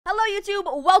Hello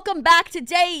YouTube, welcome back.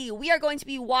 Today we are going to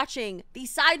be watching the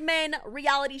Sidemen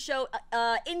reality show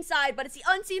Inside, but it's the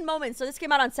unseen moments. So this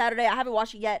came out on Saturday. I haven't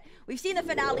watched it yet. We've seen the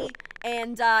finale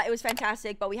and it was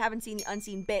fantastic, but we haven't seen the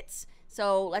unseen bits.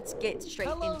 So let's get straight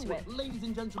into it. Ladies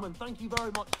and gentlemen, thank you very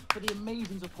much for the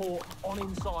amazing support on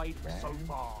Inside so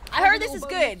far. I heard this is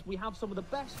good. We have some of the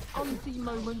best unseen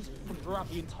moments from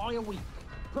throughout the entire week.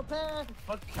 Prepare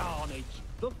for carnage.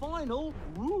 The final,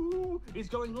 is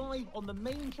going live on the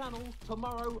main channel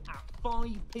tomorrow at 5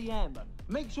 PM.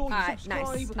 Make sure you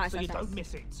subscribe so you don't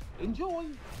miss it. Enjoy.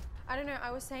 I don't know,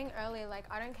 I was saying earlier, like,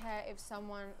 I don't care if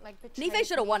someone, like, betrays Nife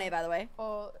should have won me it, by the way.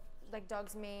 or, like,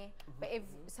 dogs me, but if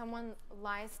someone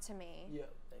lies to me... Yeah,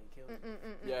 they kill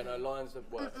Yeah, no, lions are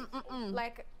worse.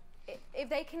 Like, if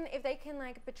they can,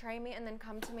 like, betray me and then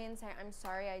come to me and say, I'm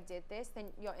sorry I did this,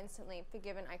 then you're instantly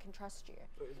forgiven, I can trust you.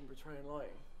 But isn't betraying lying?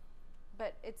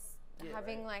 But it's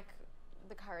having, like,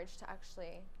 the courage to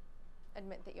actually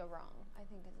admit that you're wrong, I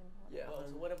think is important. Yeah. Well,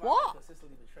 so what about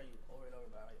consistently betray you over and over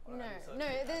about it? No,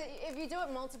 if you do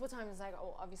it multiple times, it's like,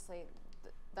 oh, obviously,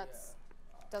 that's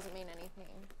doesn't mean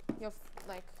anything.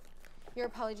 Your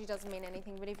apology doesn't mean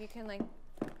anything, but if you can, like,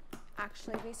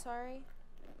 actually be sorry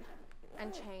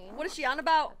and change. What is she on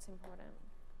about? That's important.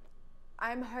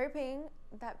 I'm hoping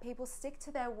that people stick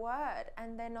to their word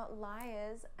and they're not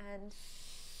liars and,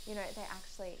 you know, they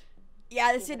actually...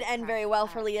 Yeah, this didn't end very well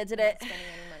for Leah, did it? Not spending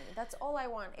any money. That's all I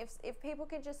want. If people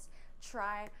could just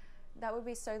try, that would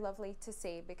be so lovely to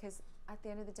see, because at the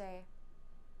end of the day,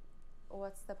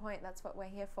 what's the point? That's what we're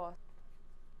here for.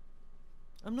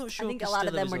 I'm not sure. I think a lot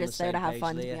of them were just there to have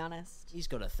fun, to be honest. He's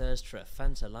got a thirst for a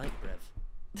Fanta Light,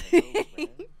 bruv.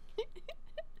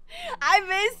 I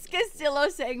miss Castillo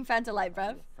saying Fanta Light,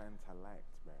 bruv. Fanta Light,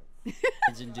 bruv.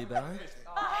 It's in Dubai.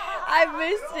 I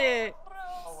missed it.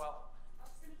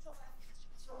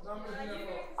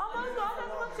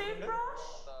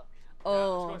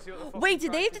 Oh, wait,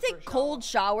 did they have to take cold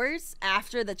showers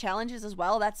after the challenges as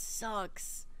well? That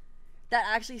sucks. That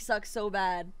actually sucks so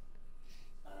bad.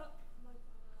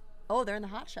 Oh, they're in the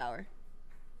hot shower.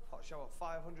 Hot shower,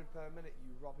 500 per minute,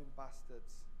 you robbing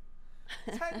bastards.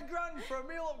 10 grand for a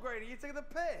meal upgrade, are you taking the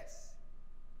piss?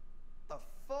 The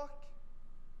fuck?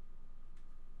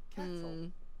 Kettle.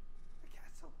 The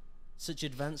kettle. Such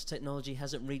advanced technology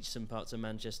hasn't reached some parts of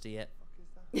Manchester yet.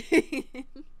 What the fuck is that?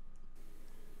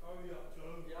 Oh yeah,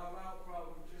 Joe. Yeah, I'm out,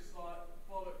 bro. I'm just like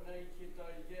bollock naked, though.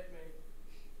 You get me?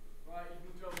 Right,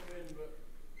 you can jump in, but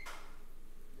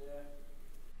yeah.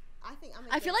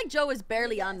 I feel like Joe is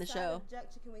barely on the show.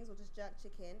 Jerk chicken wings or just jerk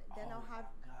chicken. Then I'll have,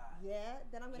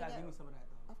 then I'm gonna get. Give me some of that,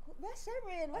 though. Of course, we're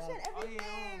sharing. We're sharing everything.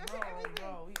 We're sharing everything.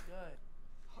 Bro, we good.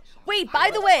 Wait,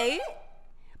 by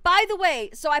the way,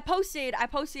 so I posted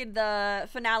the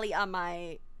finale on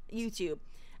my YouTube,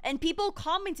 and people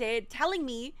commented telling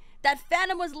me that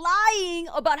Phantom was lying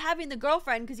about having the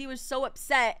girlfriend because he was so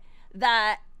upset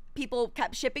that people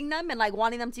kept shipping them and like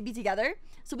wanting them to be together.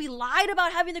 So he lied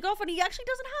about having the girlfriend. He actually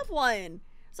doesn't have one.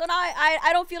 So now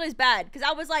I don't feel as bad, because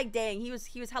I was like, dang, he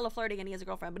was hella flirting and he has a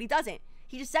girlfriend, but he doesn't.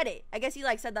 He just said it. I guess he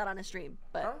like said that on a stream,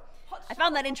 but I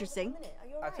found that interesting.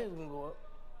 I think we can go up.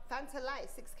 Fanta Light,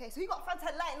 6K. So you got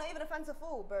Fanta Light, not even a Fanta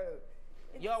Full, bro.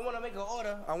 Yo, I want to make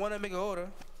an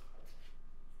order.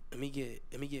 Let me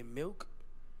get milk.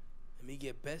 Let me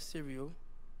get best cereal.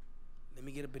 Let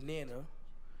me get a banana.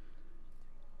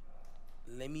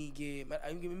 Let me get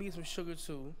some sugar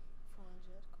too.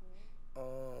 400,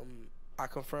 cool. I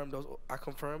confirmed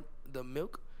the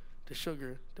milk, the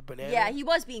sugar, the banana. Yeah, he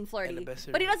was being flirty, but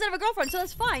he doesn't have a girlfriend, so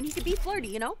that's fine. He could be flirty,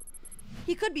 you know.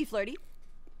 He could be flirty.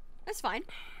 That's fine.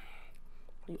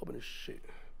 Let me open this shit.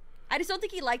 I just don't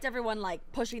think he liked everyone like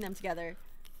pushing them together.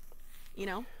 You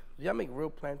know. Y'all make real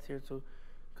plants here too,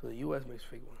 cause the U.S. makes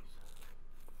fake ones.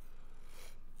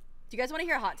 Do you guys want to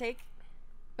hear a hot take?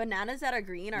 Bananas that are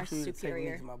green are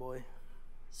superior. Techniques, my boy.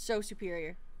 So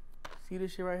superior. See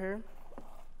this shit right here?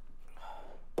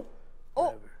 Oh.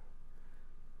 Whatever.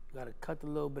 You gotta cut the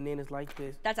little bananas like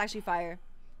this. That's actually fire.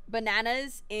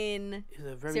 Bananas in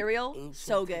cereal,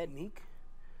 so good. Technique.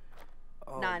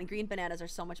 Nah, and green bananas are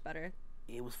so much better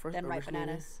It was first than ripe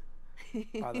bananas.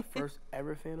 By the first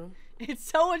ever Phantom. It's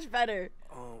so much better.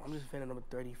 I'm just Phantom number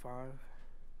 35.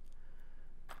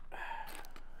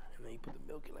 And then you put the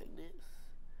milk in like this.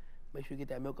 Make sure you get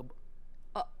that milk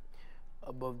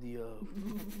above the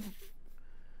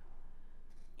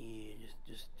yeah,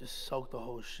 just soak the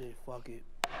whole shit. Fuck it.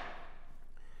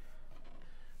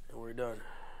 And we're done.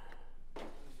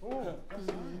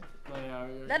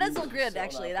 That does look good,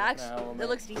 actually. That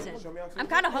looks decent. I'm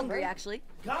kind of hungry, actually.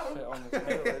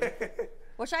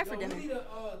 What should I have for dinner? We need to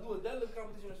do a deadlift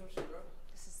competition or some shit, bro.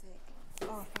 This is sick.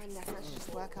 Oh, my neck. Let's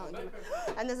just work out.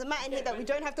 And there's a mat in here that we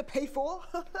don't have to pay for.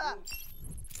 Open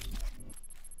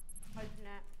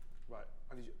it. Right,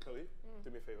 I need you, Chloe,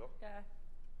 do me a favour. Yeah.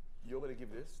 You're going to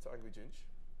give this to Angry Ginge,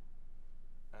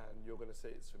 and you're going to say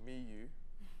it's for me, you,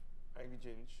 Angry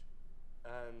Ginge,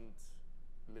 and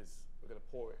Liz. We're going to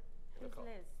pour it in the cup.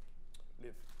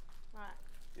 Liv. Right.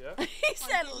 Yeah? He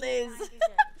said Liz.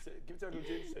 So give it to Angry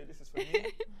Ginge, say this is for me,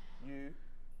 you,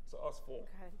 so us four.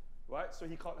 Okay. Right? So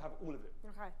he can't have all of it.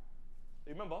 Okay.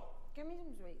 You remember? Give me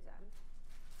some sweets then.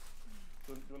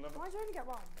 Do you want Why do you only get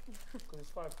one? Because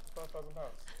it's £5,000.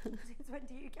 Since when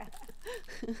do you get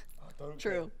it? Don't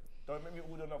True. care. Don't make me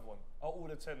order another one. I'll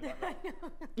order 10 right now.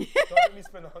 Don't make me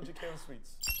spend 100k on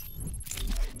sweets.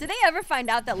 Did they ever find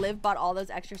out that Liv bought all those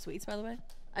extra sweets, by the way?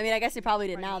 I mean, I guess they probably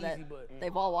did now that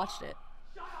they've all watched it.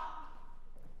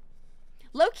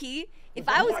 Low-key, if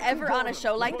I was ever on a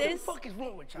show like this,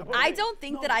 I don't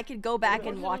think that I could go back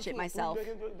and watch it myself.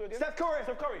 Steph Curry!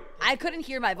 Steph Curry! I couldn't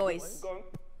hear my voice. Go on.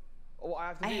 Oh,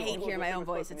 I hate hearing my own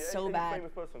voice. It's so bad.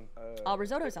 Oh,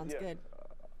 risotto sounds good.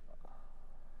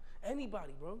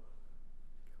 Anybody, bro.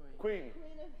 Queen.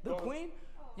 The Queen?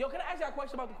 Yo, can I ask you a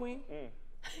question about the Queen?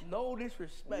 No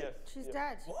disrespect. Yes. She's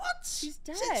dead. What? She's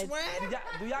dead.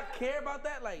 Do y'all care about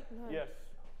that? Like, Yes.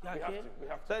 y'all We have care? to. We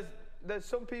have to. There's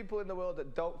some people in the world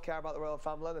that don't care about the royal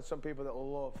family, and there's some people that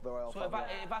love the royal So family.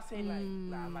 if I say like,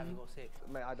 nah, I'm not even gonna say it.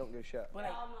 Mate, I don't give a shit. But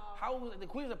like, how was the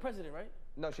Queen's the president, right?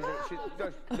 No,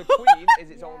 no, the Queen is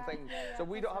its own thing. So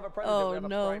we don't have a president, Oh, we have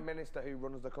no. a Prime Minister who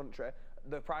runs the country.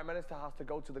 The Prime Minister has to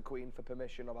go to the Queen for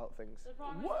permission about things.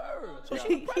 Word. So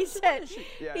He said,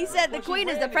 he said the Queen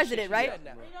is the president, right?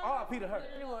 Oh, Peter her.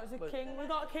 What is it, king? We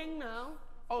got a king now.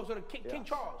 Oh, so the King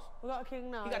Charles. We got a king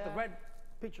now. He got the red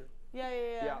picture.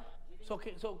 Yeah. So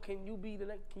can you be the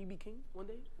next? Can you be king one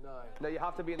day? No, you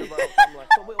have to be in the royal family.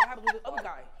 So wait, what happened with the other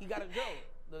guy? He got a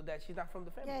girl that she's not from the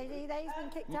family. Yeah, he's been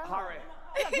kicked out. Harry.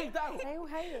 He got kicked out. They all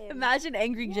hate him. Imagine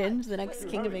Angry Ginge, the next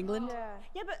king of England.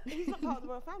 Yeah, but he's not part of the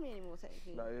royal family anymore,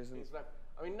 technically. No, he isn't. It's like,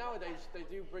 I mean, nowadays they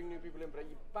do bring new people in, but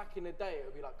back in the day it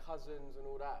would be like cousins and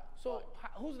all that. So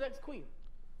who's the next queen?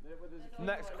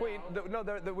 Next Queen.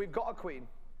 We've got a Queen.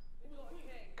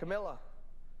 Camilla.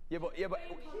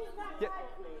 Yeah.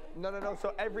 No.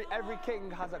 So every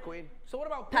king has a queen. So what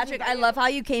about Patrick, I love how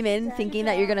you came in thinking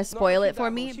that you're going to spoil it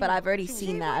for me, but I've already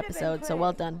seen that episode, so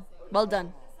well done. Well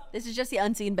done. This is just the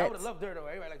unseen I would bits. have loved her though.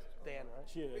 Everybody likes Diana,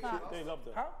 right? They loved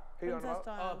her. Huh? Who you on about?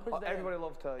 Princess Diana. Everybody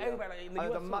loved her. Yeah. Everybody in the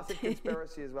And there's a US. massive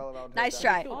conspiracy as well around her. Nice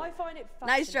death. try. I find it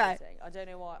Nice try. fascinating. I don't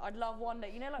know why. I'd love one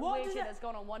day. You know, like What weird does shit it- that's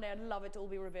gone on one day. I'd love it to all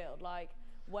be revealed. Like,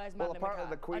 where's Well, Madeleine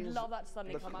apparently the McCann? Queen. I'd love that to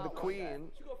suddenly come out. The one day.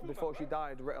 Queen, before she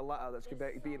died, wrote a letter that's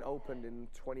being opened in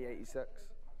 2086.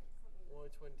 Why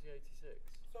 2086?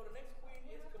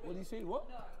 What do you see? What?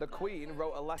 The Queen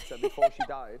wrote a letter before she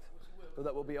died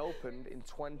that will be opened in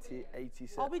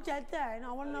 2086. I'll be dead then.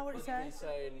 I want to know what it says.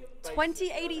 Saying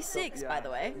 2086, by the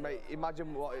way. Mate,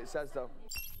 imagine what it says though.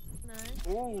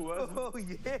 Oh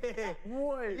yeah.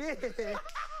 Boy. Yeah.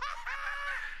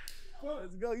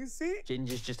 Let's go. You see?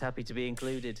 Ginger's just happy to be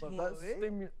included.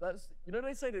 That's you know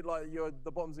they say that like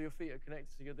the bottoms of your feet are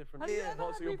connected to your different Have you ever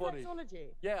parts had of your body. reflexology?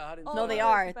 Yeah, I had it. No, they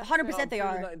are. 100% I'm they feeling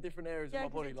are. that in different areas Yeah,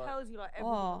 of my body. it Like, tells you like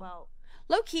everything Oh. about.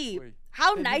 Low key, Wait.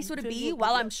 how nice would it be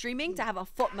while I'm streaming to have a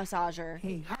foot massager?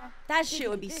 That shit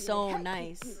would be so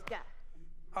nice.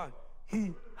 Ha.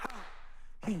 He ha.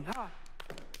 He ha.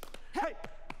 Hey.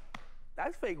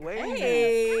 That's fake way.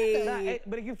 Hey.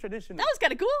 But it gives traditional. That was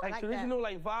kind of cool. like traditional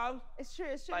like vibes. It's true,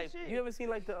 it's true, Like it's true. you ever seen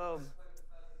like the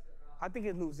I think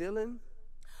it's New Zealand.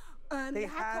 They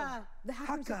have the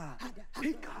haka,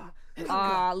 hika.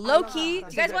 Low key, do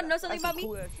you guys want to know That's something some about me?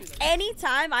 cool ass shit, like-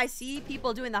 Anytime I see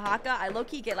people doing the haka, I low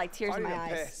key get like tears in my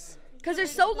eyes. Because they're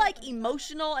so like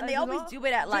emotional and they always do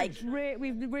it at like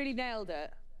We've really nailed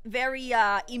it. very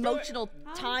emotional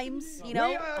times, you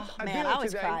know? Oh man, I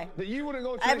always cry. That you wouldn't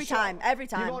go to Every the shop. time, every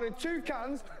time. You've ordered 2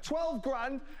 cans, 12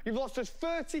 grand, you've lost us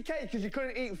 30k because you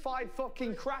couldn't eat 5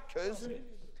 fucking crackers,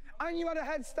 and you had a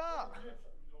head start.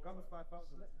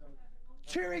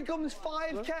 Chewing gum's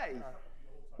 5k.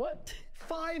 What?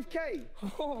 5k.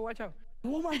 Oh, watch out.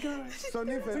 Oh my god. So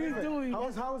Nathan,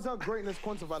 how is her greatness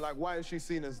quantified? Like, why is she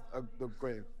seen as the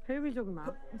great? Who are we talking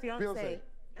about? Beyonce.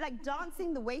 Like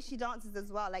dancing, the way she dances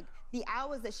as well, like the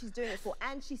hours that she's doing it for,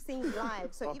 and she sings live.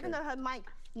 So even though her mic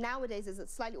nowadays is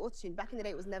slightly auto-tuned, back in the day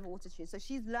it was never auto-tuned. So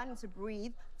she's learning to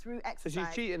breathe through So exercise.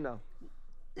 she's cheating now.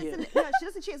 No, she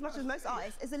doesn't cheat as much as most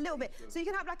artists. It's a little bit. So you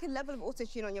can have like a level of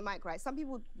auto-tune on your mic, right? Some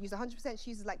people use 100%.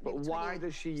 She uses like maybe But why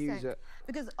does she use it?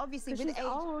 Because obviously with she's age,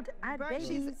 old and bro,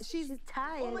 baby. she's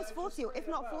tired. almost 40, if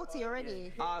not 40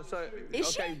 already. So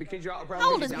Is okay, she? because you're out of breath.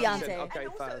 How old is you're Beyonce? dancing. Okay, And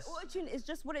also, first. auto-tune is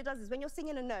just what it does is when you're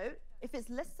singing a note, if it's,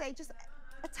 let's say, just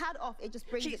a tad off, it just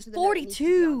brings it She's to the note it needs to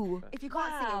be on. 42. If you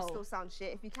can't sing, Wow. it'll still sound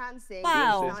shit. If you can sing,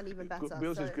 Wow. it'll sound even better.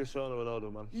 Beyonce's So, Cristiano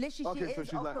Ronaldo, man. literally, she Okay, so is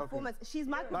she's of like, okay. performance. She's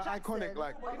Michael Like, Jackson iconic,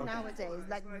 like, okay. nowadays,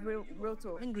 like real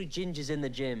talk. Angry Ginger's in the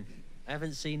gym. I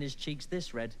haven't seen his cheeks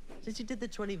this red since he did the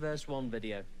 20 verse 1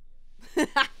 video.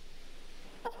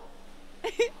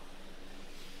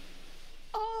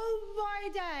 Oh my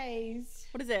days.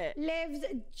 What is it? Liv's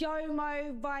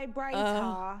Jomo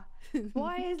vibrator.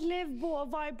 Why has Liv bought a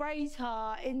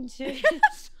vibrator into...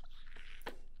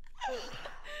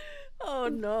 Oh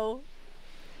no.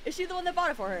 Is she the one that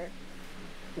bought it for her?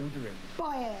 Order it.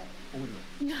 Buy it. Order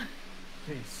it. No.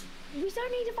 Please. We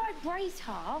don't need a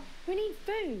vibrator. We need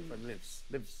food. But lives.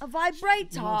 A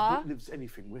vibrator? Lives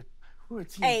anything. We're a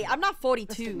team. Hey, I'm not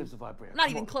Let's take 42. Lives a vibrator. I'm not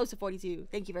Come even on. close to 42.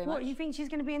 Thank you very much. What, you think she's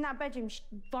going to be in that bedroom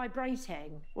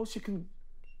vibrating? Well, she can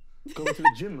go to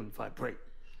the gym and vibrate.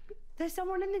 There's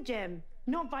someone in the gym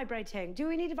not vibrating. Do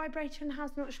we need a vibrator in the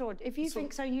house? Not sure. If you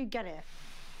think so, you get it.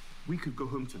 We could go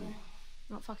home today.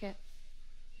 Not fuck it.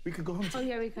 We could go home Oh, today.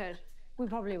 yeah, we could. We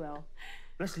probably will.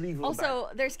 Let's leave her Also,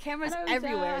 there's cameras Hello,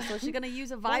 everywhere, sir. so she's gonna use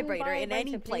a One vibrator in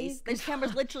any vibrator, place. please. There's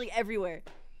cameras literally everywhere.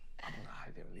 I'm gonna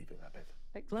hide it and leave it in that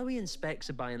bed. Chloe and Specs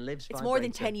are buying Liv's It's vibrator. more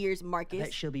than 10 years, I Marcus.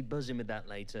 bet she'll be buzzing with that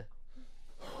later.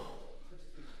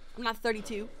 I'm not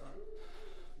 32.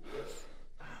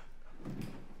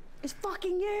 It's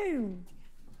fucking you.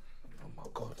 Oh my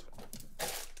god.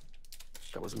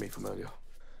 That was me from earlier.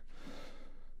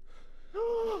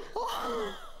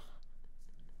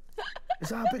 Is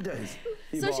that how big that is?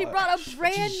 So she brought a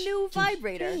brand new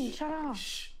vibrator. Hey, shut up.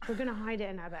 We're going to hide it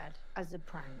in our bed as a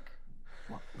prank.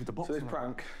 What? With the box? So this on it?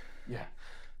 prank, Yeah.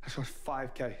 that's worth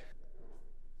 5k.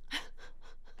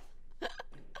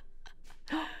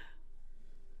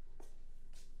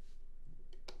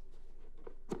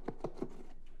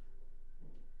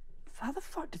 How the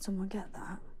fuck did someone get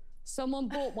that? Someone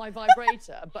bought my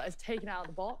vibrator, but has taken it out of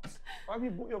the box. Why have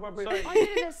you bought your vibrator? I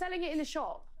didn't. They're selling it in the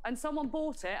shop, and someone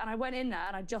bought it, and I went in there,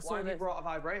 and I just Why saw have you this. brought a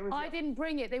vibrator with I you? didn't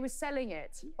bring it. They were selling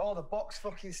it. Oh, the box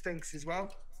fucking stinks as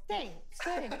well. Stinks.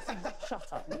 Shut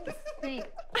up. Stink.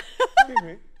 Excuse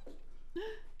me.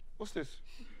 What's this?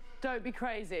 Don't be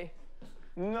crazy.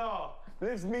 No.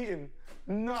 Liv's meeting.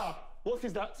 No. What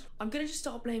is that? I'm gonna just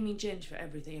start blaming Ginge for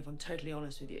everything, if I'm totally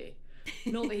honest with you.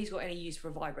 Not that he's got any use for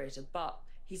a vibrator, but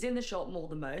he's in the shop more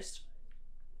than most.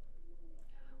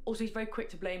 Also, he's very quick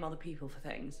to blame other people for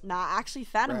things. Nah, actually,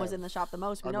 Phantom was in the shop the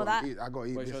most. We know that. I gotta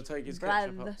eat Wait, this. shall I take his Bruv.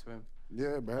 ketchup up to him? Yeah,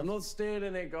 bruv. I'm not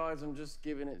stealing it, guys. I'm just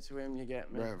giving it to him. You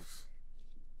get me?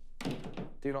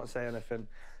 Do not say anything.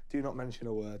 Do not mention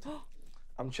a word.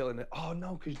 I'm chilling it. Oh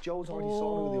no, because Joe's already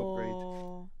sorted with the upgrade.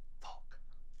 Oh.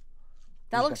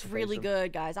 That Who's looks got the really face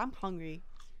good, guys. I'm hungry.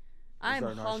 I'm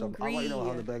Very nice. hungry. I'll let you know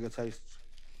how the burger tastes.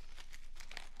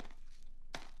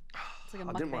 It's like a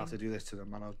I didn't want to mukbang. have to do this to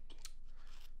them, man.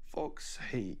 Fuck's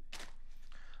sake.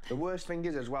 The worst thing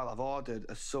is, as well, I've ordered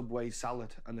a Subway salad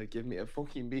and they give me a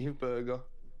fucking beef burger.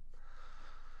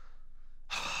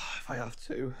 If I have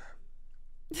to.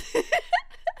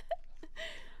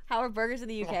 How are burgers in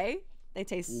the UK? They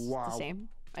taste Wow. the same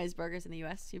as burgers in the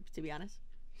US, to be honest.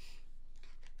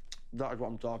 That is what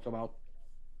I'm talking about.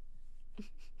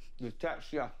 The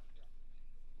texture.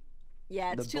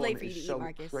 Yeah, it's the too late bun for you is to eat, so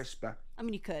Marcus. crispy. I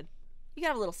mean, you could. You could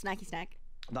have a little snacky snack.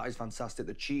 That is fantastic.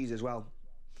 The cheese as well.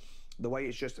 The way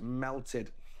it's just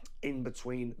melted in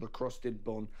between the crusted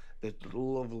bun, the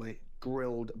lovely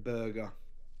grilled burger.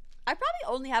 I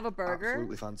probably only have a burger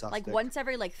Absolutely fantastic. like once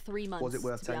every like 3 months. Was it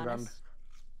worth to be 10 grand? honest.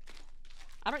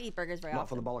 I don't eat burgers very Not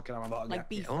for often. the bollock I'm about to Like get.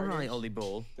 beef All burgers. right, Ollie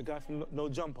Ball. The guy from No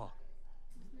Jumper.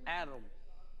 Adam.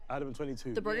 Adam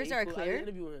 22. The burgers he's are cool. I clear.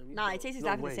 interviewed him. He's Nah, dope. it tastes No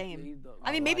exactly way. the Yeah, same. he's dope.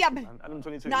 I mean, maybe like I'm him, man. Adam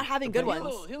 22. not having good He a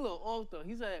ones. little off though.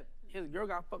 He said his girl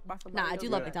got fucked by somebody. Nah, I do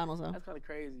else. love McDonald's though. That's kind of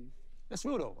crazy. That's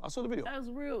real though. I saw the video. That's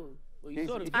real. Well, you He's-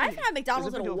 saw the he's- I haven't had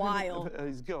McDonald's There's in a video of him- while. of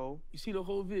his girl. You see the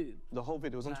whole vid. The whole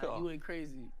video was on Nah, Twitter. you went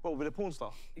crazy. Bro, with a porn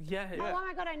star. Yeah. Oh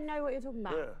my god, I know what you're talking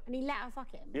about. Yeah. And he let her fuck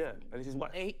him. Yeah, and it's his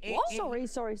wife.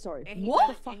 Sorry. What? What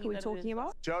the fuck are we talking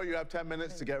about? Joe, you have 10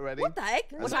 minutes to get ready. What the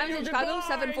heck? What time is it in Chicago?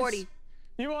 7:40.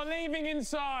 You are leaving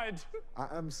inside.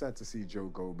 I am sad to see Joe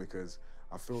go because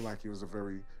I feel like he was a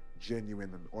very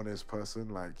genuine and honest person.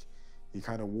 Like, he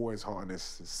kind of wore his heart on his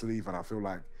sleeve, and I feel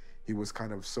like he was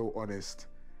kind of so honest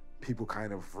people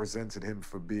kind of resented him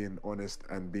for being honest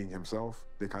and being himself.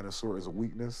 They kind of saw it as a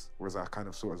weakness, whereas I kind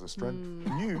of saw it as a strength.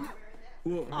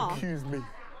 You accused me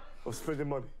of spending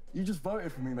money. You just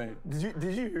voted for me, mate. Did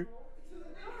you?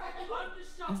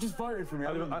 You just voted for me.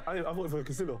 I voted for a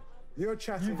casino. You're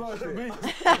chatting. You voted for me.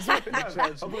 I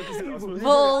voted for casino.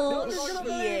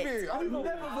 Bullshit. I've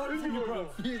never voted for you, bro.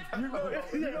 You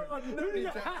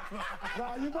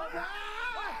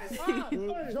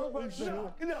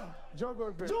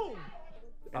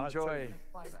Enjoy.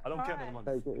 I don't care about the money.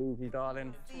 Take it easy,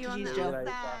 darling. See you on the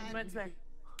outside.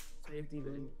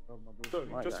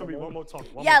 Just for me, one more time.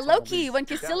 Yeah, low-key, when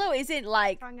Castillo isn't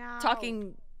like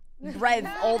talking brev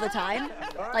all the time,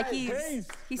 like he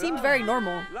seems very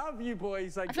normal. Love you,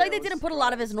 boys. I feel like they didn't put a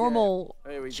lot of his normal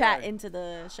chat into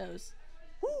the shows.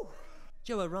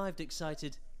 Joe arrived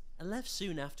excited and left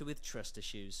soon after with trust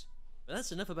issues. But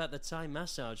that's enough about the Thai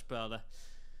massage parlour.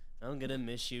 I'm gonna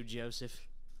miss you, Joseph.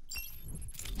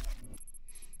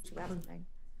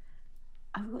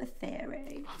 I've got a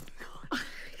theory.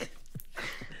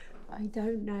 I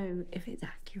don't know if it's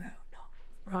accurate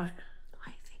or not. Right.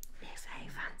 I think Miss A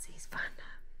fancies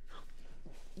Fanta.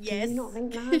 Yes. Do you not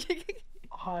think that?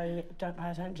 I don't pay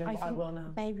attention, but I will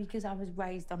now. Maybe because I was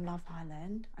raised on Love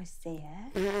Island. I see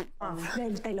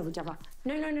it. They love each other.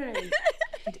 No. I don't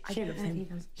know if he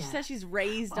does. She says she's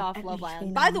raised off Love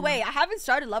Island. By the way, I haven't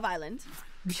started Love Island.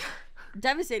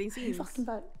 Devastating scenes.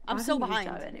 I'm so behind.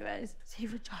 Anyways, see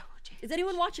for Joe or Jim. Is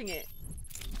anyone watching it?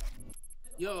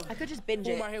 Yo, I could just binge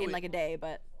it in like a day,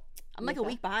 but I'm like a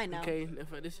week behind now. Okay,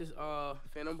 this is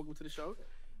Phantom. Welcome to the show.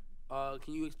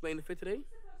 Can you explain the fit today?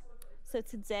 So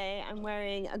today I'm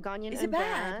wearing a Ghanaian Is it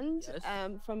bad?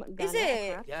 brand from Ghana. Is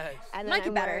it? Yes. And then Might be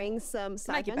I'm better. wearing some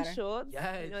Might get Sidemen better. shorts.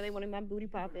 Yes. You know, they wanted my booty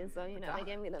popping, so you know they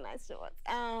gave me the nice shorts.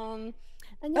 And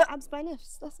yeah, abs by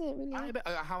lifts. That's it, really.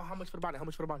 How much for the bonnet? How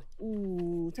much for the bonnet?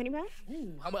 Ooh, 20 pounds?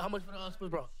 Ooh, how much for the Spurs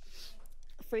bra?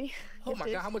 Free. Oh my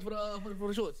Gifted. God! How much for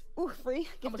the shorts? Ooh, free.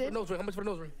 How much for the Gifted. nose ring? How much for the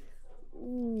nose ring?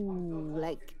 Ooh,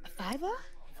 like a $5?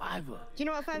 $5. Do you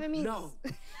know what $5 means? No.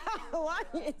 What?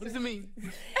 What does it mean?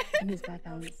 It means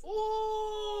 £5.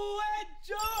 Ooh, head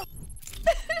job.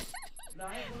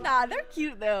 Nah, they're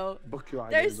cute though. Book your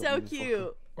They're ideas up, so you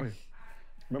cute. Oi,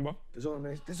 remember? There's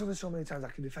only so many times I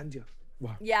can defend you.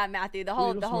 Wow. Yeah, Matthew. The Well,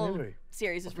 whole you lost money anyway.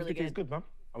 series is really It's good. good, man.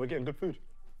 And we're getting good food.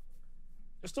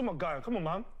 You're still my guy. Come on,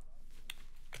 man.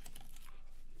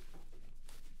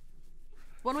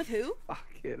 One with who?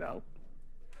 Fucking hell.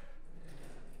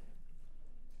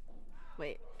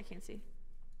 Wait, I can't see.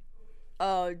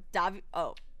 Oh,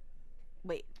 Oh,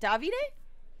 wait, Davide?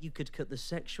 You could cut the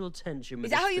sexual tension with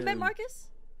Is that a how you met spoon. Marcus?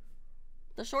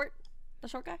 The short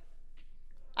guy.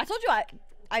 I told you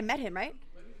I met him, right?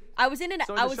 I was in an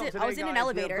So I the was shop in, today, I was in an guys, we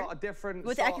have elevator got a different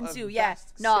with sort Ekansu. of Yeah.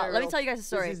 best No, let me cereal. tell you guys a This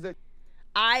story. is the-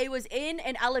 I was in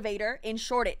an elevator in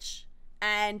Shoreditch,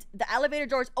 and the elevator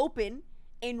doors open,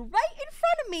 and right in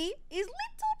front of me is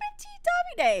little bitty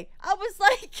Davide. I was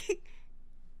like,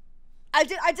 I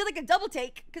did like a double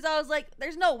take because I was like,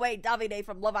 there's no way Davide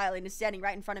from Love Island is standing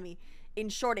right in front of me in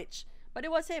Shoreditch. But it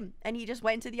was him, and he just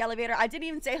went into the elevator. I didn't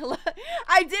even say hello.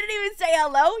 I didn't even say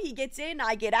hello. He gets in,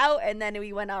 I get out, and then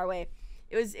we went our way.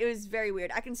 It was very weird.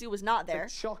 Ekansu was not there.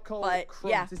 The choco but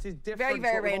crunch. yeah, This is different very to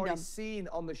very what we've random. already seen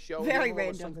on the show. Very The other one was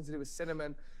random. Something to do with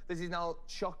cinnamon. This is now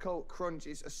choco crunch.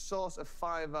 It's a source of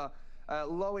fiber,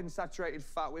 low in saturated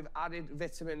fat with added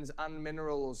vitamins and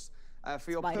minerals.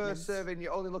 For your per vitamins. serving,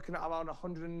 you're only looking at around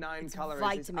 109 It's calories.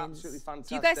 vitamins. It's absolutely fantastic.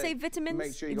 Do you guys say vitamins?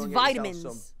 Make sure you It's go and get yourself vitamins.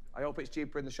 some. I hope it's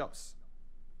cheaper in the shops.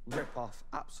 Rip off.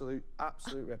 Absolute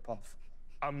rip off.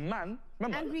 A man.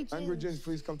 Remember? Angry Gins,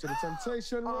 please come to the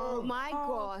temptation room. Oh my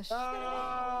gosh.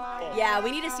 Yeah,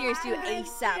 we need a series 2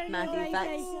 ASAP, Matthew.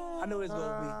 Facts. I know it's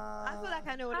gonna I feel like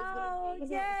I know what it's gonna be.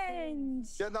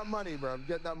 James. Get that money, bro.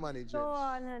 Get that money, Gins. Go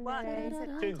on and What?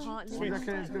 Gins, What do sweet. you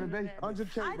reckon it's going to be?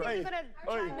 100k, I bro. think you're gonna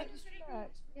try Oi. and make it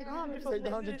You Take the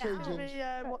 100k,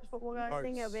 Gins. watch football, guys. Alright.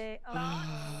 Think it'll be.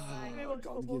 Watch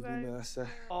God football, give me guys.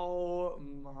 mercy. Oh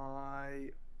my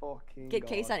fucking Get God.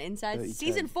 Case on Inside. 30K.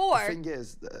 Season 4. The thing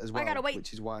is, as well, gotta wait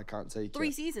which is why I can't take 3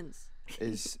 it, seasons.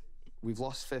 is we've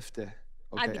lost 50. I'd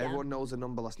Okay, be down. everyone knows the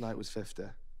number last night was 50.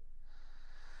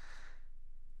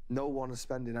 No one is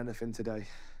spending anything today.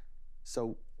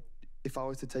 So if I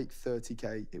was to take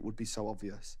 30k, it would be so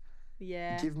obvious.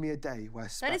 Yeah. Give me a day where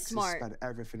That is Specs has smart. spent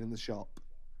everything in the shop.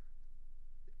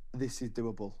 This is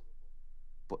doable.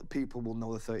 But people will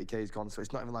know the 30k is gone, so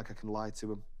it's not even like I can lie to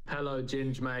them. Hello,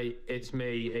 Ginge, mate. It's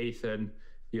me, Ethan,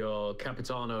 your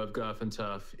Capitano of Girth and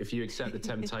Turf. If you accept the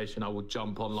temptation, I will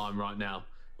jump online right now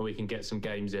and we can get some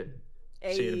games in.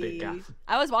 See you in a bit, gaff.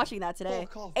 I was watching that today.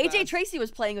 Fuck off, AJ man. Tracy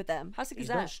was playing with them. How sick is He's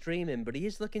not that? streaming, but he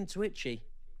is looking twitchy.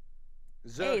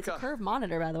 Zerka. Hey, it's a curved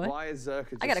monitor, by the way. Why is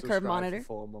Zerka just I got a curved subscribed monitor.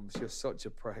 for 4 months? You're such a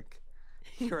prick.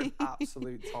 You're an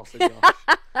absolute tosser,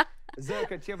 Josh.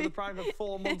 Zerka, cheer for the Prime for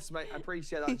 4 months, mate. I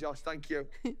appreciate that, Josh. Thank you.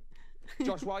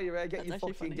 Josh, while you're here, get your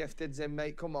fucking gifteds in,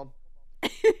 mate. Come on.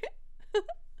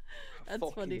 That's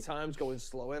fucking funny. time's going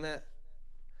slow, innit?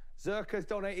 Zerka's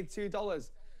donated $2.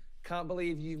 Can't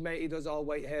believe you've made us all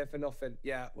wait here for nothing.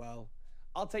 Yeah, well,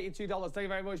 I'll take your $2. Thank you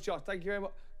very much, Josh. Thank you very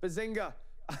much. Bazinga.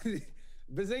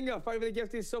 Bazinga, thank you for the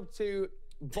gifted sub to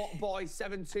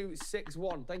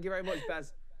Botboy7261. Thank you very much,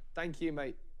 Bez. Thank you,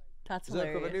 mate. That's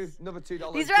Zerka, hilarious. another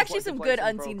 $2. These are actually some good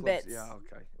unseen bits. Yeah,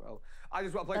 okay. Well, I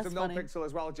just want to play That's some funny. No-Pixel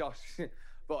as well, Josh.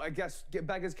 But I guess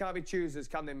beggars can't be choosers,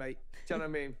 can they, mate? Do you know what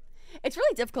I mean? It's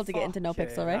really difficult to get into No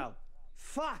Pixel, right?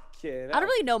 Fucking I don't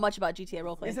really know much about GTA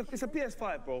roleplay. It's a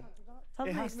PS5, bro.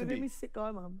 It has to be. sick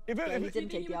guy, man. Yeah, he didn't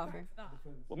take the offer.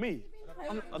 Well, me?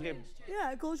 Okay.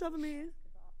 Yeah, of course, have me.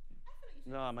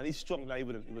 Nah, man, he's strong. Like, he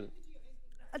wouldn't.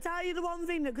 I tell you the one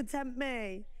thing that could tempt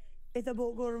me if I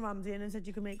bought Gordon Ramsay and said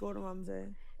you can make Gordon Ramsay.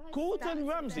 Gordon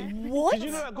Ramsay? What? Did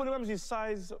you know that Gordon Ramsay is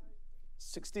size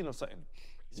 16 or something?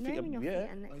 His feet are, yeah.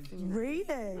 Really?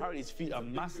 Apparently his feet are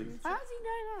massive. How does he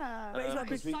know that? But it's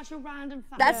like Such a random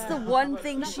fact. That's the one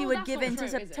thing That's she not- would that's give not into true,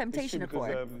 is it? temptation It's true for.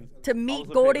 because, To I meet was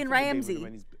on Gordon a football game with him Ramsay.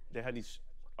 and they had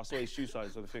I saw his shoe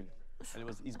size on the thing.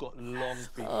 And he's got long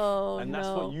feet. Oh, and that's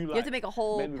no. what you like. You have to make a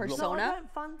whole men with long- persona? No, I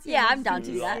don't fancy Yeah, him. I'm down to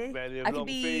do You that. love men with I could long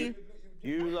be. feet.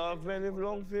 You love men with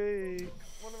long feet.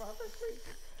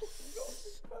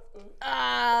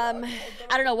 I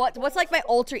don't know what's like my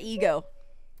alter ego.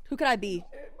 Who could I be?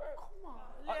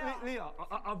 Leah,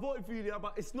 I voted for you, Leah,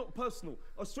 but it's not personal.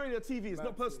 Australia TV is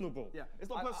not personal, bro. Yeah. It's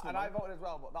not personal. And I man. voted as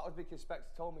well, but that was because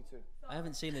Specs told me to. I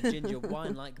haven't seen a ginger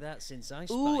wine like that since Ice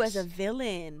Spice. Ooh, as a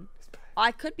villain.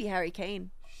 I could be Harry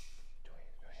Kane.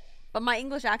 But my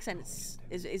English accent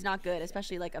is not good,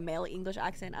 especially like a male English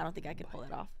accent. I don't think I could pull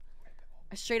it off.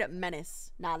 A straight up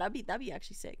menace. Nah, that'd be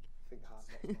actually sick. Think hard,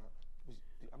 not smart.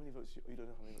 How many votes? You don't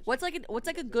know how many votes. What's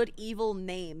like a good evil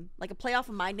name? Like a play off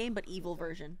of my name but evil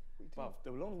version. Bruv,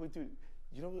 the longer we do,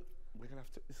 you know what? We're gonna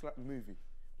have to. It's like a movie.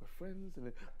 We're friends, and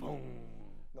then boom.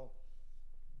 No,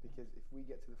 because if we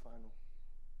get to the final,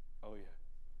 Oh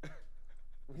yeah.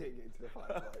 we ain't getting to the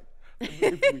final.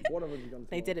 Like, one of us is going to.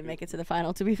 They didn't make it to the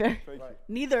final, to be fair. Thank you.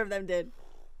 Neither of them did.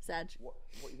 Sag. What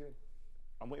are you doing?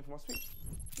 I'm waiting for my speech.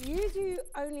 You two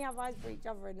only have eyes for each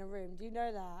other in the room. Do you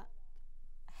know that?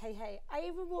 Hey, I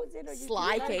even walked in on you.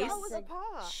 Sly two. case. That was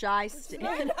apart. Shy stick.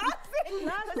 Last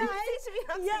night,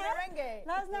 merengue.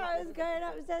 last night I was going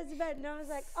upstairs to bed and I was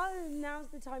like, oh, now's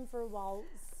the time for a waltz.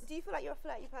 Do you feel like you're a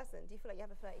flirty person? Do you feel like you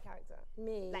have a flirty character?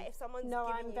 Me? Like if someone's No,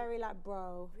 giving I'm you... very like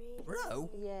bro. Bro?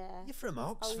 Yeah. You're from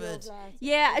Oh, Oxford. you're flirty.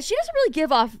 Yeah, she doesn't really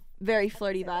give off very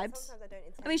flirty vibes.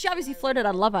 I mean, she obviously flirted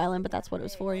on Love Island, but that's what it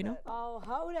was for, you know? Oh,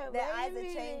 hold on. Their wait a eyes are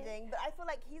minute. changing, but I feel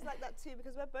like he's like that too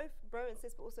because we're both bro and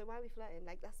sis, but also why are we flirting?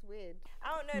 Like that's weird.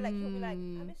 I don't know. Like he'll be like,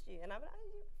 I missed you, and I'm like,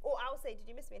 or I'll say, did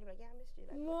you miss me? And he'll be like, yeah, I missed you.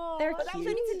 Like, No, They're but that was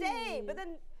only cute. today. But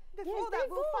then before that,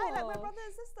 we'll fight like we're brother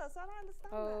and sister. So I don't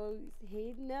understand that. Oh,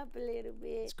 heating up a little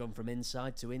bit. It's gone from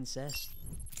inside to incest.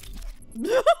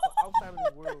 Outside of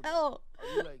this world, hell? are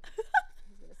you like?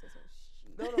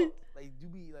 No. Like you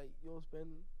be like you don't spend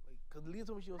like because Leah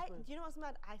told me she don't spend. Do you know what's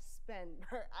mad? I spend,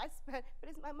 but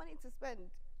it's my money to spend.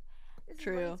 This is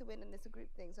True. money to win, and it's a group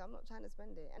thing, so I'm not trying to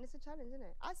spend it, and it's a challenge, isn't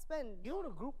it? I spend. You know,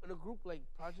 in a group like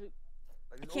project.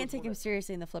 Like, I there's can't always take one him that-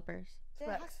 seriously in the flippers. There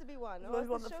has to be one. There's always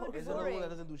Or one else the that show would be there's another one boring. that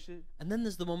doesn't do shit. And then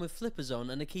there's the one with flippers on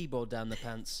and a keyboard down the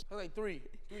pants. Like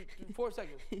 4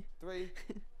 seconds. 3,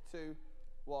 2,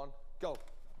 1, go.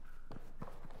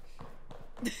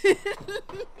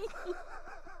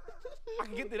 I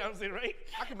can get there, I'm saying, right?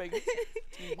 I can make it.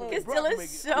 Because Bro, I can Dill make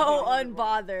is it. so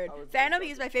unbothered. Phantom,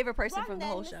 he's my favorite person from the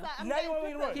whole show. Now you want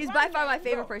me to run? He's by far my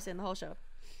favorite person in the whole show.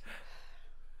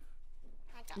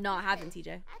 No, I haven't, TJ.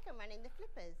 I can run in the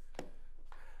flippers.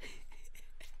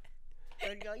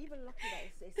 You're even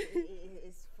lucky that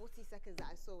it's 40 seconds that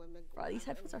I saw when. Bro, these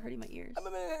headphones are hurting my ears.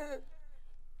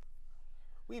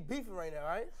 We beefing right now,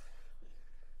 right?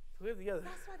 We're together.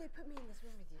 That's why they put me in this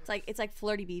room with you. It's like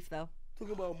flirty beef though.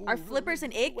 Talking about Are moves. flippers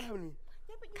an ick? What happened?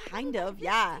 Kind of,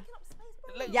 yeah.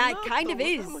 Like, Yeah, it love, kind of though.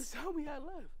 is. Tell me I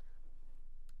love.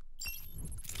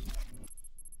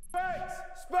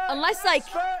 Unless like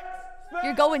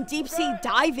you're going deep sea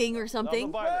diving or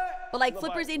something. But like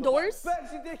flippers indoors,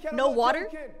 no water.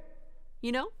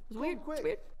 You know, it's weird. It's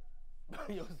weird.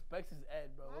 Yo, Specs is Ed,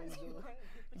 bro. What is doing? Well,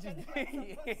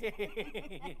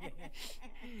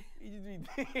 did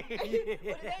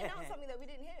they announce something that we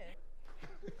didn't hear?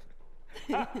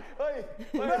 Hey,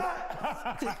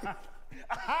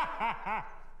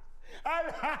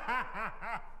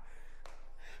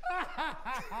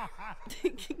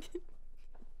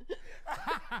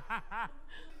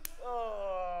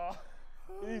 oh,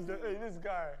 hey, this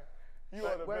guy. You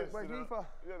are the best. Where's Nifa?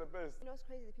 You're the best. You know what's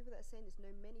crazy? The people that are saying this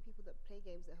know many people that play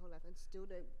games their whole life and still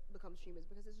don't become streamers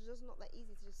because it's just not that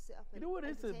easy to just sit up and You know what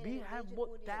it is to entertain and have engage an what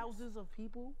audience thousands of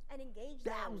people? and engage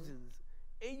them. Thousands.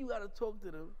 And you gotta talk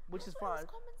to them, which is fine.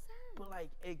 But like,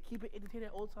 and keep it entertaining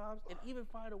at all times, and even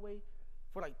find a way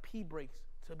for like pee breaks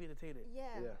to be entertaining.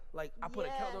 Yeah. Like I put a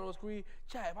countdown on the screen.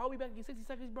 Chat, if I'll be back in 60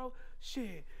 seconds, bro.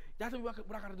 Shit, y'all tell me what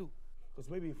I gotta do. Because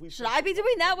maybe if we Should I be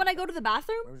doing that when I go to the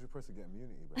bathroom? Where was your press to get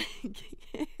immunity,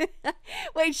 bro?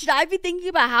 Wait, should I be thinking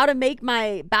about how to make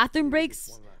my bathroom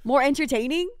breaks more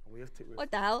entertaining?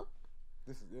 What the hell?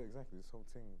 This is exactly this whole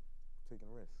thing,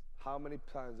 taking risks. How many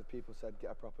times have people said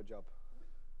get a proper job?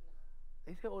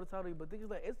 They say all the time, but things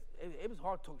like it was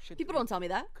hard to talk shit. People don't tell me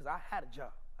that. Cause I had a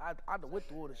job. I went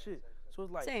through all the shit. So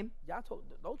it's like Same. Y'all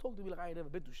don't talk to me like I ain't never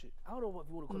been through shit. I don't know if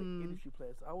you want to call it industry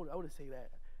players. I wouldn't say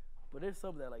that. But there's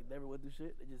some that like never went through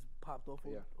shit. They just popped off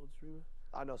on streamer.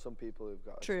 I know some people who've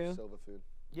got True. a silver spoon.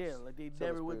 Yeah, like they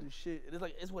never went through shit. And it's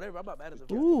like it's whatever. I'm not mad at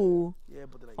them. Ooh. Yeah,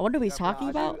 but like, I wonder what he's talking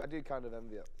about. I do kind of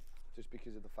envy it, just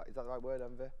because of the fact. Is that the right word,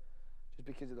 envy? Just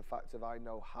because of the fact of I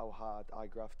know how hard I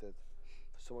grafted.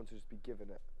 For someone to just be given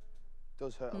it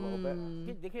does hurt a little bit.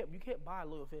 You can't buy a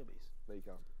loyal fan base. No, you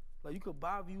can't. Like you could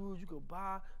buy views, you could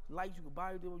buy likes, you could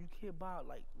buy everything. You can't buy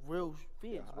like real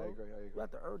fans, bro. I agree. You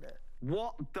have to earn that.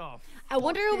 What the? I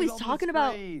wonder who he's talking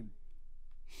about.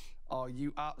 Oh,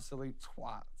 you absolute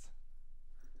twat.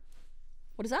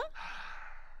 What is that?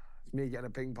 It's me getting a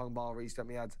ping pong ball reached at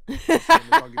my head. In the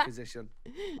doggy position.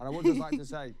 And I would just like to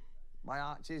say, my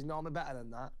arches know me better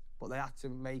than that, but they had to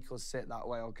make us sit that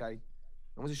way, okay?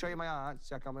 I want to show you my arch,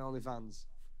 check out my OnlyFans.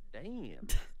 Damn.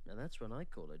 Now that's what I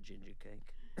call a ginger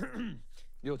cake.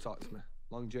 You'll talk to me.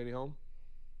 Long journey home?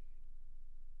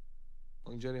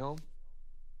 Long journey home?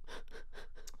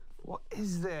 What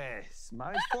is this?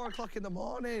 Man, it's 4 o'clock in the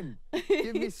morning.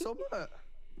 Give me something.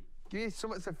 Give me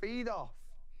something to feed off.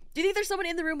 Do you think there's someone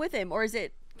in the room with him, or is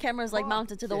it cameras like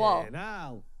mounted to the wall?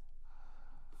 Now.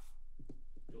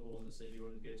 You all want to say you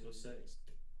want to get to a 6.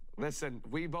 Listen,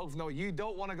 we both know you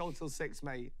don't want to go till 6,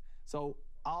 mate. So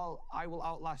I will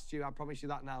outlast you. I promise you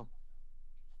that now.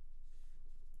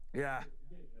 Yeah.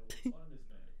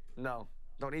 No,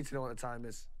 don't need to know what the time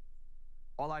is.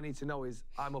 All I need to know is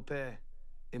I'm up here,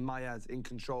 in my head, in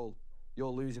control.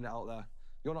 You're losing it out there.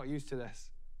 You're not used to this.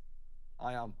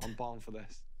 I am. I'm born for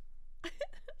this. Just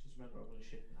remember, I want to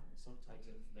ship that. It's not tagged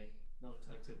in for me. Not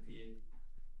tagged in for you.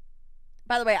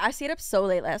 By the way, I stayed up so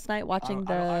late last night watching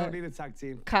I don't need a tag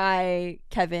team. Kai,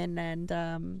 Kevin, and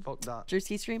Fuck that.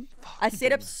 Drewski stream. I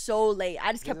stayed up so late.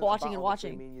 I just kept watching and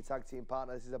watching. Me and your tag team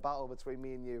partner. This is a battle between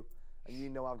me and you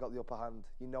know I've got the upper hand.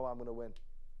 You know I'm gonna win.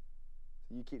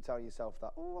 So you keep telling yourself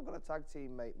that. Oh, I've got a tag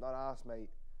team, mate. Not arse, mate.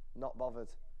 Not bothered.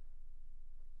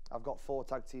 I've got 4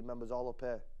 tag team members all up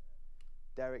here.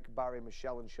 Derek, Barry,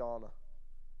 Michelle, and Shauna.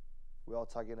 We all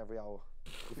tag in every hour.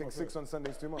 You think 6 on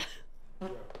Sunday's too much? Yeah.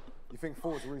 You think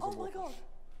 4 is reasonable? Oh my god.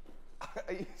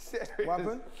 Are you serious? What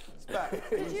happened?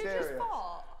 Specs. Are you serious?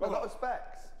 fart? I got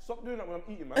specs. Stop doing that when I'm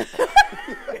eating, man.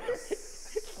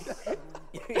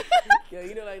 Yo,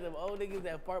 you know like them old niggas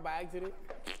that fart by accident?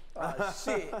 Oh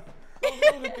shit.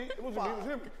 It wasn't me, it was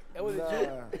him. It wasn't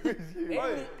you.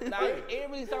 It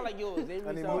really sound like yours. It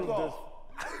really sound like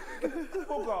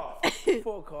Fuck off.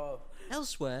 Fuck off.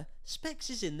 Elsewhere, Specs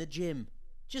is in the gym.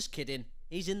 Just kidding.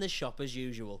 He's in the shop as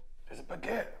usual. There's a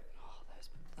baguette.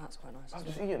 That's quite nice. I'm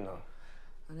just eating now.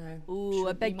 I know. Ooh,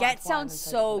 a baguette sounds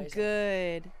so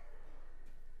good.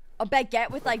 A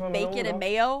baguette with like bacon and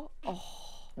mayo. Oh,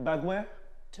 Bag where?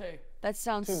 2. that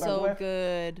sounds 2 bag so where?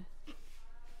 good.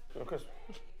 Chris.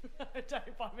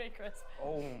 Don't buy me, Chris.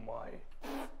 Oh my.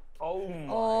 Oh my.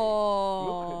 Oh.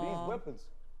 Look at these weapons.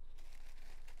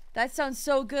 That sounds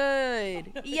so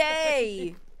good.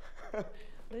 Yay. What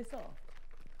is that?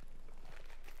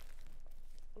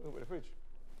 Look at the fridge.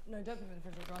 No, don't put them in the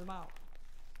fridge, I'll dry them out.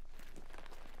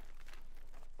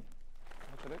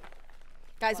 Look at it.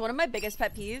 Guys, one of my biggest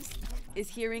pet peeves is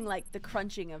hearing like the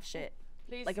crunching of shit.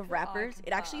 Please Like of put, I rappers.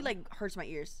 It actually confirm, like hurts my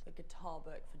ears. a guitar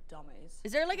book for dummies.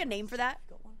 Is there like a name for that?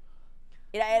 Got one?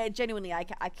 It genuinely, I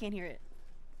can't hear it.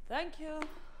 Thank you. What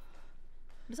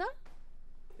is that?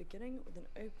 Beginning with an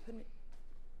open.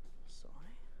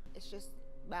 Sorry. It's just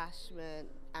bashment,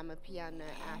 amapiano,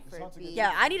 Afrobeat.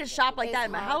 Yeah, I need a shop like It's that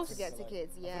in my hard house. to get to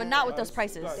kids, yeah. But not with those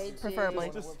prices, They do. preferably.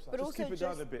 But Just also keep it just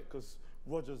down a bit, because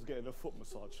Roger's getting a foot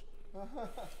massage.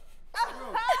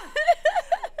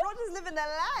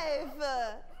 alive.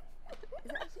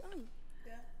 Is it actually on?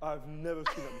 I've never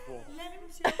seen that before. Let him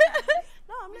see.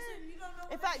 No, I'm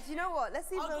not. In fact, you know what? Let's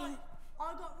see if I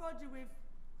got Roger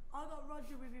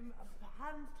with him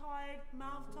hands tied,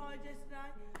 mouth tied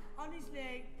yesterday.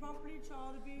 Honestly, properly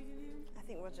child abusing him. I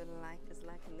think Roger is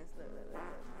liking this.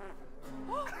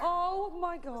 Look. Oh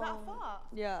my god. Was that a fart?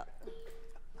 Yeah.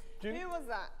 Who was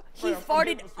that? He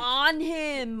farted on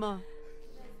him.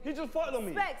 He just farted on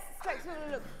me. Specs,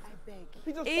 look. I beg.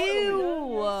 He just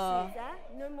Ew.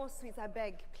 No more sweets, I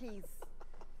beg, please.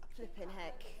 Flipping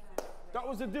heck. That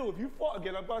was the deal. If you fart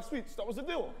again, I buy sweets. That was the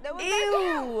deal.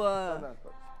 Ew.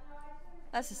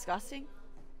 That's disgusting.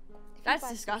 That's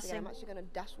disgusting. I'm actually gonna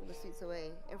dash all the sweets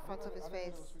away in front of his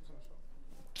face.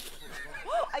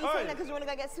 Are you saying that because you want to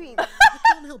go get sweets? I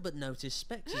can't help but notice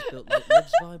Specs has built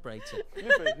Liv's vibrator.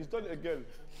 Lippy, he's done it again.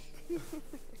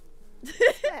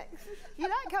 Specs, you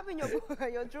like having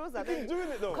your drawers up. He's doing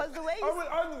it though. Because the way you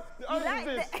like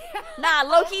this. Nah,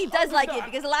 low-key does like it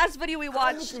because the last video we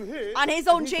watched on his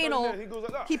own channel,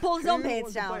 he pulls his own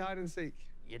pants down. Hide and seek?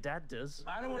 Your dad does.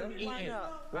 I don't want to be it. I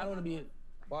don't want to be it.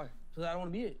 Why? Because I don't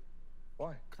want to be it.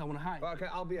 Why? Because I want to hide. Right, okay,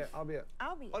 I'll be it. I'll be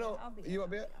Oh no, I'll be you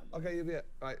want to be it? Okay, you'll be it.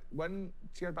 Right, when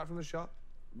she gets back from the shop,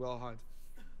 we'll all hide.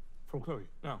 From Chloe.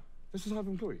 No. Let's just hide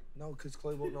from Chloe. No, because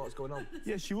Chloe won't know what's going on.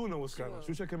 Yeah, she will know what's going on.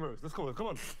 She'll check her mirrors. Let's go. Come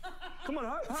on. Come on,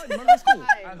 hide, man. Let's go.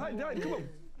 Hide, come on.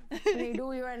 Need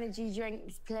all your energy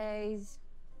drinks, please.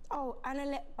 Oh, and a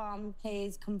lip balm,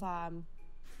 please. Confirm.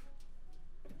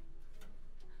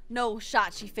 No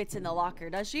shot she fits in the locker,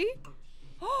 does she?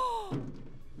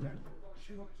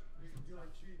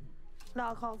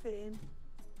 No, I can't fit in.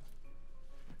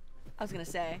 I was gonna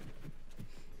say.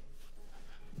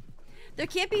 There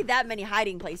can't be that many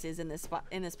hiding places in this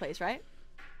place, right?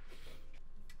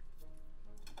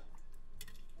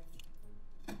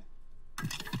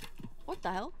 What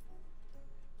the hell?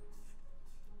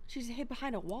 She's hid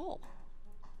behind a wall.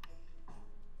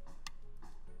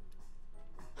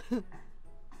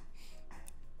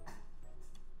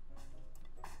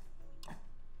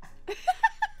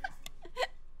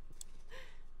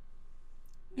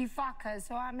 You fucker,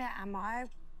 so I'm it, am I?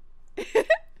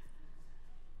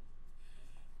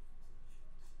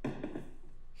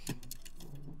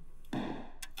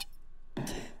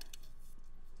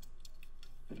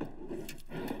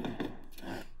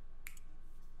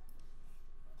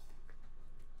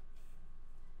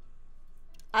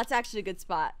 That's actually a good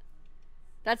spot.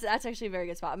 That's actually a very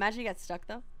good spot. Imagine you got stuck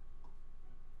though.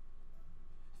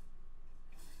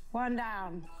 One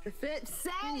down. For flip's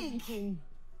sake!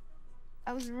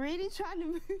 I was really trying to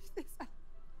move this out.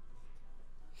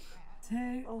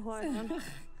 Two. Oh, hold on.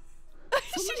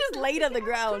 She just laid on the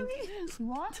ground.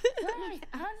 What?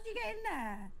 How did you get in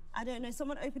there? I don't know.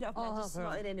 Someone opened it up and I just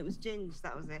slotted in. It was Ginge.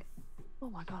 That was it. Oh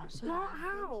my god, I'm so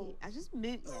How? I just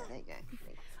moved. Yeah, there you go.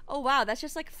 Oh wow, that's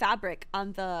just like fabric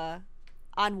on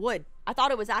wood. I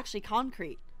thought it was actually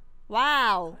concrete.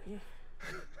 Wow.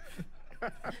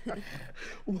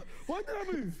 Why did I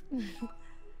move?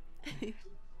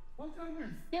 Why did I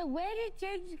move? Yeah, where did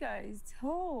Ginge go? He's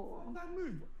tall. Why did I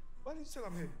move? Why did you say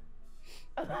I'm here?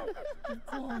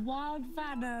 Oh, wild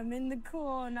Phantom in the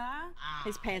corner.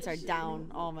 His pants are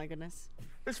down. Oh my goodness.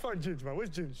 Let's find Ginge, man. Where's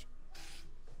Ginge?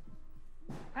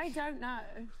 I don't know.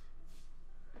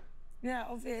 Yeah,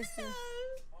 obviously.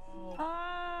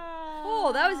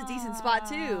 Oh, that was a decent spot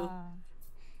too.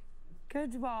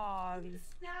 Good one.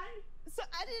 So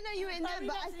I didn't know you were in there,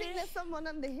 but I think there's someone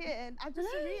under here, and I just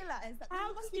realised that they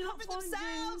must be covering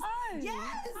themselves.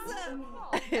 Yes.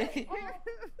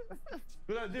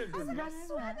 Good idea. I was like, I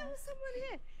swear there was someone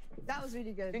here. That was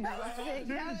really good. That was sick.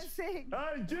 That was sick.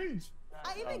 Hey, Ginge. I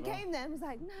even came there and was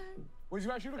like, no. What did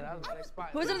you actually look at?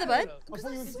 Who was under the bed?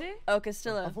 Oh,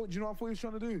 Castillo. Do you know what I thought he was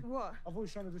trying to do? What? I thought he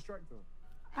was trying to distract her.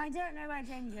 I don't know where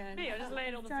Ginge is. Me, I just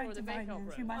laid on the floor with the makeup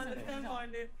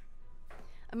on.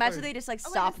 Imagine they just like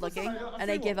stop looking and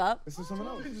they give up. This is someone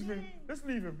else. Let's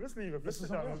leave him. Let's leave him. Let's sit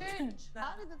down.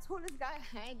 How did the tallest guy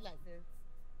hide like this?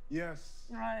 Yes.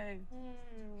 Right.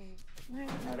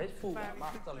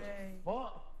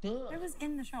 What? It was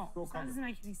in the shop. So that doesn't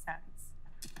make any sense.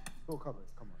 Door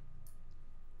covers. Come on.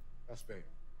 That's big.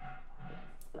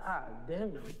 Ah, damn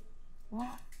it.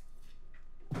 What?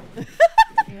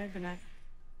 You open it.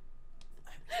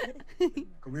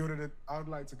 We ordered it. I would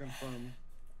like to confirm.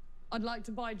 I'd like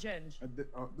to buy Ginge.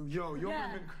 You're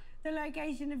Yeah, the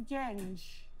location of Ginge.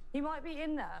 He might be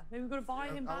in there. Maybe we've got to buy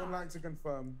him back. I would like to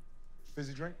confirm.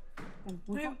 Fizzy drink?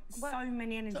 We've got so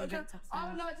many energy drinks upstairs. I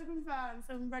would like to confirm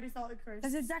some ready salted crisps.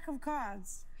 There's a deck of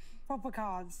cards. Proper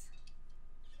cards.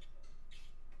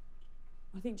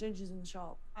 I think Ginger's in the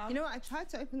shop. You know what? I tried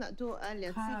to open that door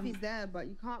earlier to see if he's there, but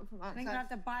you can't from outside. I think I have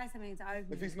to buy something to open.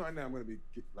 If he's not in there, I'm gonna be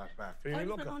like back. Get out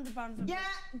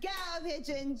of here,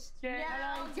 Ginge.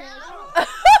 Hello, Get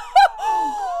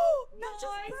Not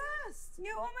just first.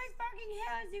 You almost fucking hit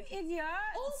us, you idiot.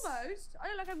 Almost. I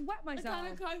look like I've wet myself.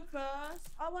 I Coke burst.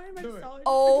 I want to Do make it. soda.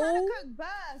 Oh. Coke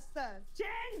burst.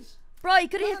 Ginge. Bro, you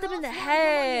could have hit them in the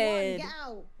head. Get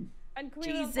out. And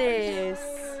Jesus.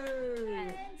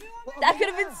 That could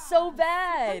have been so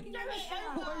bad.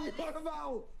 What are you talking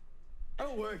about? I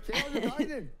don't work here. I'm just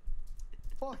hiding.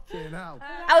 Fucking hell.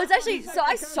 I was actually, so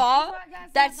I saw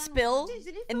that spill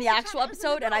in the actual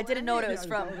episode and I didn't know what it was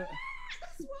from. That's why.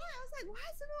 I was like, why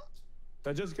is it not?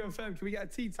 So just confirm, can we get a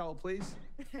tea towel, please?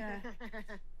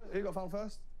 Who got found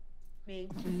first? Me.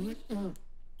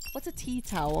 What's a tea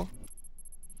towel?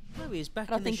 Chloe is back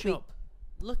I don't in the think we shop,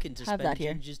 looking to have spend that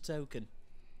here. Ginger's token.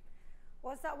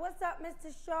 What's up,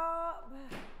 Mr. Sharp?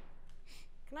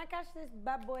 Can I cash this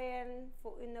bad boy in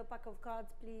for a pack of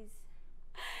cards, please?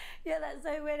 Yeah, that's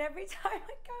so weird. Every time I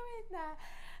go in there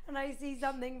and I see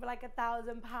something for like £1,000,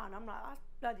 I'm like, that's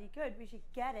bloody good. We should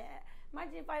get it.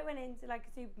 Imagine if I went into like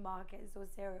a supermarket and saw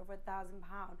cereal for £1,000.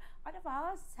 I'd have a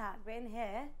heart attack. But in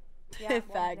here, yeah,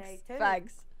 one day too. Fags.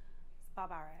 It's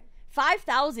barbaric.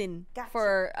 5,000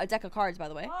 for a deck of cards, by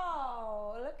the way.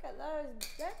 Oh, look at those.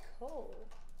 They're cool.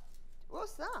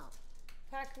 What's that?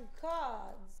 Pack of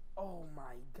cards. Oh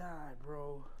my god,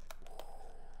 bro.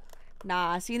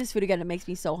 Nah, seeing this food again, it makes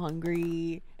me so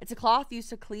hungry. It's a cloth used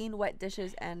to clean wet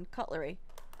dishes and cutlery.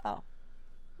 Oh.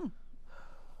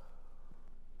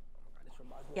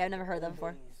 Yeah, I've never heard that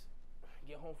before.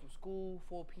 Get home from school,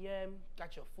 4 p.m.,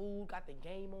 got your food, got the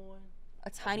game on. A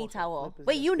tiny bought some towel. flippers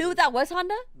Wait, you knew that was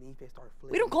Honda? Me, they start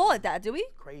flipping. We don't call it that, do we?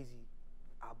 Crazy.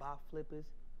 I buy flippers,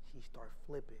 she start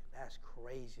flipping. That's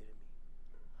crazy to me.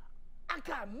 I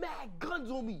got mad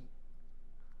guns on me.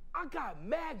 I got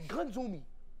mad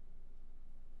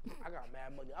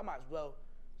money. I might as well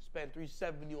spend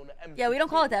 $370 on the M. Yeah, we don't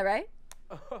call it that, right?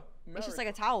 It's just like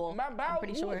a towel. Man, I'm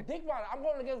pretty sure. Think about it. I'm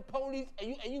going against police,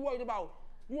 and you worried about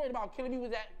killing me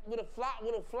with a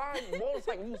flying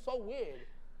motorcycle. You so weird.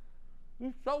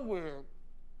 You so weird.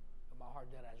 My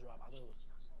heart dead ass drop.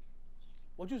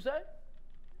 What you said?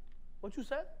 What you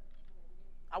said?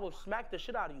 I will smack the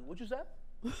shit out of you. What you said?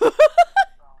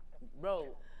 Bro,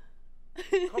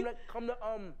 come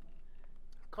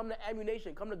to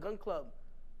ammunition. Come to gun club.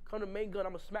 Come to main gun.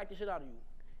 I'm gonna smack the shit out of you.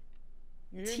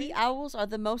 You hear me? Tea owls are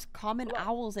the most common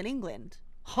owls in England.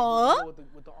 Huh?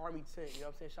 With the army tent, you know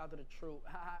what I'm saying? Shout out to the troop.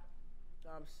 Ha ha. You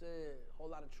know what I'm saying? Whole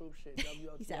lot of troop shit.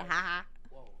 WLTF. He said, ha ha.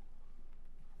 Whoa.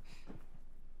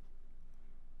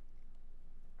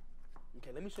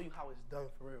 Okay, let me show you how it's done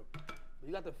for real. But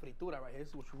you got the fritura right here. This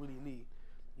is what you really need.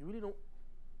 You really don't.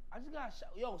 I just got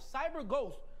yo, Cyber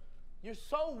Ghost. You're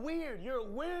so weird. You're a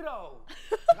weirdo.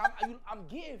 Like, I'm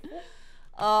getting full.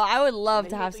 Oh, I would love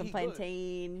to he have gonna some think he good.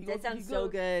 plantain. He That gonna think sounds he so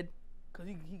good. good. Cause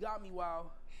he got me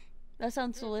wow. That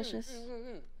sounds delicious.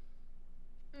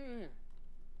 Mm.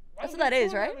 That's what that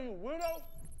is, right? You weirdo.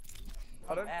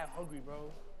 I'm mad hungry,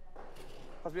 bro.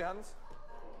 Pass me your hands.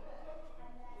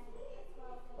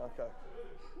 Okay.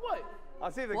 What?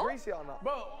 I'll see if they're What? greasy or not.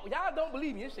 Bro, y'all don't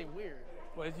believe me. This shit weird.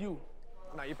 But it's you.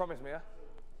 Nah, you promised me, yeah?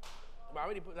 But I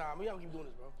already put. Nah, we don't keep doing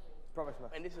this, bro. Promise me.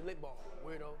 And this is lip balm,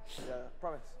 weirdo. Yeah,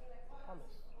 promise. Promise.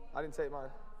 I didn't take mine.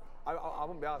 I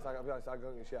wouldn't be honest. I'll be honest. I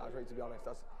don't give a shit. I was ready to be honest.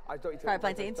 I don't eat Fried it.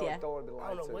 plantains, yeah. I don't want to be I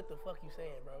lied don't to. know what the fuck you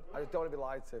saying, bro. I just don't want to be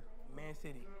lied to. Man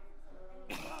City.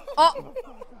 Oh!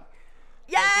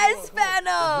 Yes, Look at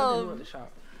Phantom! the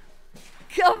shop.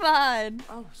 Come on.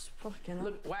 Oh, it's fucking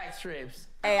Look, wax strips.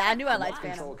 Hey, I knew I liked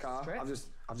Control Phantom. car. I've just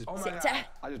Oh my Sit- God.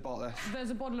 I just bought this. There's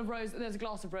a bottle of rose. There's a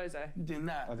glass of rosé. You did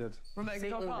not. I did. Remote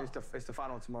control car. It's the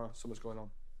final tomorrow. So much going on.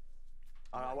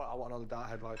 I want all the dark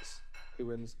headlights. Who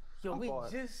wins? Yo, I we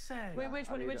bought it. just said. Wait, which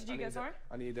one? Which did you get? Sorry.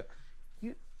 I need it.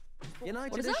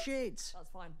 United is as that? shit. That's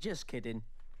fine. Just kidding.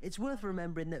 It's worth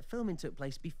remembering that filming took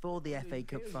place before the FA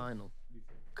Cup final.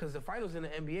 Cause the finals in the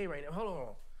NBA right now. Hold on.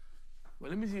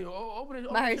 Well, let me see. Open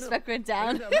it. My respect went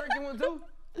down. Is the American one too?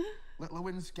 Let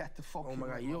Lewins get the fucking. Oh my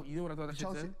God. You know what I thought that shit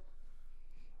Chelsea. said?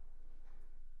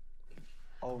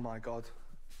 Oh my god.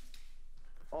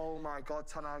 Oh my god.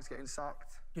 Ten Hag's getting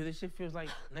sacked. Dude, this shit feels like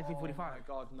 1945. Oh my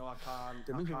god. No, I can't.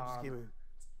 The I movie was just can't. giving.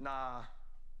 Nah.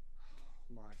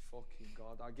 My fucking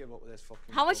god. I give up with this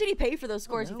fucking. How much club. did he pay for those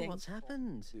scores, you think? What's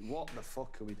happened? What the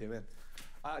fuck are we doing?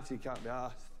 I actually can't be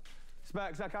asked.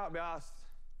 Specs, I can't be asked.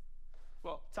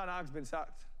 What? Ten Hag's been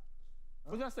sacked.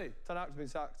 What did I say? Ten Hag's been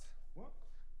sacked. What?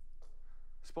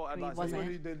 Sport He headlines. wasn't.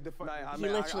 Mate, He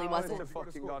literally I wasn't. honest to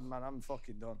fucking god, man. I'm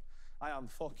fucking done. I am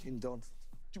fucking done.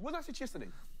 What did I say to you yesterday?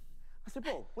 I said,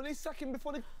 bro, when they sack him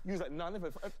before they... You was like, nah,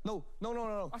 never. No.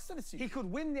 I said it to you. He could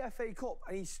win the FA Cup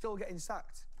and he's still getting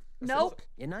sacked. Nope.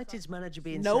 United's manager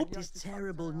being Nope. sacked is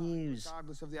terrible news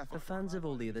Regardless of the FA for fans of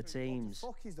all the other teams.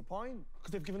 Fuck is the point?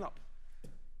 Because they've given up.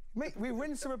 Mate, we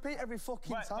rinse and repeat every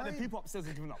fucking time. And the people upstairs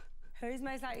have given up. Who's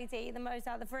most likely to eat the most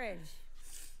out of the fridge?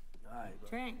 Alright, bro.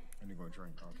 Drink. And you're going to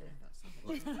drink, okay.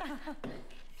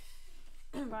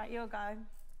 Right, you'll go.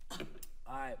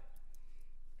 Alright.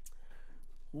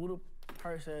 Who the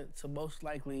person to most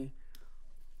likely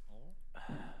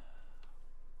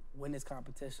win this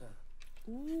competition?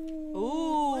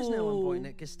 Ooh. Why's no one pointing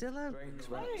at Castillo?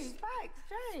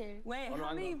 Wait, Oh, no,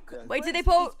 how many? Wait, did they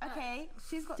put? Okay,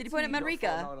 she's got. Did he point at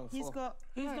Manrika? He's got.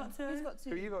 Who's got two? Who's got two?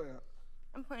 Who you got yet?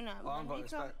 I'm pointing at. Oh, I'm voting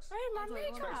Specs. Wait,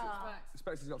 Manrika.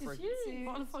 Specs has got 3.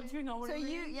 What the fuck do you know? So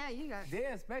you go.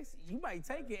 Damn, Specs, you might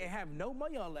take it and have no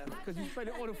money on left because you spent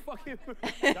it on the fucking.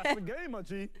 That's the game, my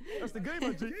G. That's the game,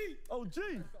 my G. Oh,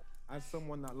 G. As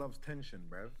someone that loves tension,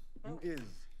 bruv, who is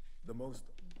the most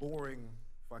boring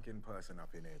fucking person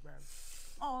up in here, man?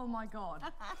 Oh my god.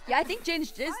 Yeah, I think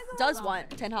Ginge does want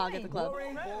Ten Hag at the club.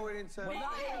 Boring in terms.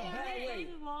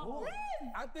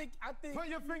 I think. Put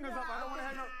your fingers up.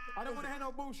 I don't want to hear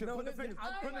no bullshit. Put the fingers.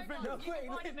 Put the fingers.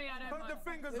 Put the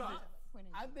fingers up.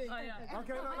 I think.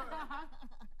 Okay,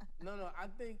 No, I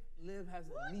think Liv has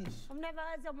a niche. I've never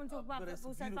heard someone talk about but it's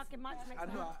football so beautiful. fucking much. Makes I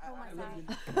me know. feel I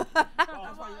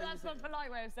myself. That's a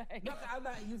polite way of saying. I'm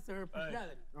not used to her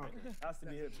personality. Has to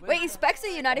be him. Wait, is Specs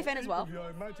a United fan as well? If you're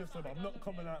in Manchester, I'm not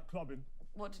coming out clubbing.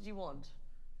 What did you want?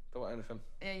 Don't want anything.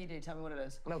 Yeah, you do. Tell me what it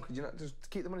is. No, could you not just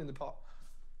keep the money in the pot?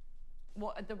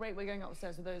 What, at the rate we're going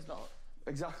upstairs with those lot?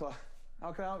 Exactly.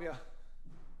 How can I help you?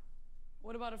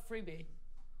 What about a freebie?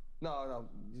 No.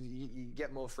 You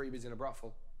get more freebies in a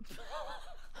brothel.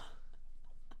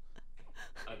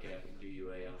 Okay, I can do you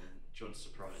a, do you want a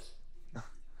surprise?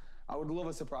 I would love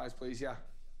a surprise, please, yeah.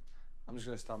 I'm just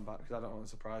going to stand back because I don't know what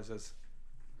surprises.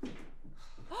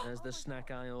 There's the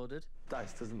snack I ordered.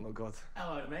 Dice doesn't look good.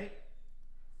 Hello, mate.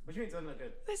 What do you mean it doesn't look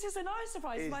good? This is a nice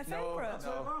surprise. It's my favourite.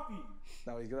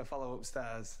 No, he's going to follow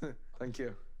upstairs. Thank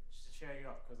you. Just to cheer you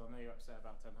up, because I know you're upset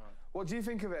about Ten Hag. What do you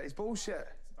think of it? It's bullshit.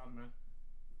 It's done, man.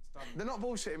 It's done. They're not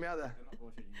bullshitting me, are they? They're not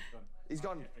bullshitting, he's done. He's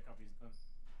gone. Pick up, he's done.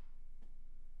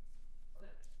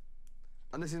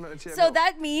 And this is meant to cheer me So up.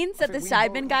 that means that the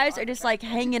Sidemen guys are just like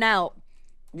hanging out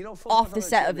You know, off the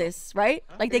set of this, right?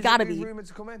 Like they gotta be. Rumored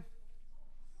to come in.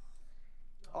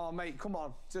 Oh, mate, come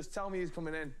on. Just tell me he's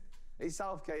coming in. He's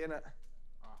Southgate, innit?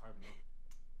 I hope not.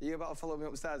 Are you about to follow me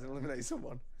upstairs and eliminate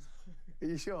someone? Are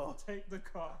you sure? Take the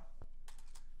car.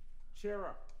 Cheer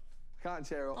up. Can't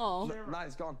cheer up. Oh.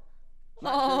 Night's gone.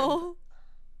 Oh.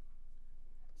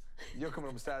 You're coming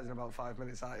upstairs in about 5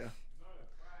 minutes, aren't you?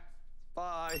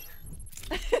 Bye.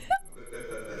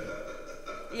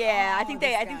 Yeah, I think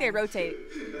they rotate.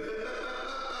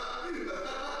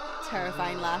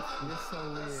 Terrifying laugh. You're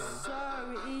so weird. So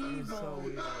evil. You're so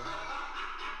weird.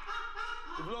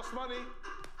 You've lost money.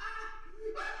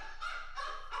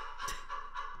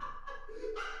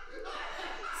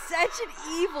 Such an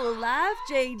evil laugh,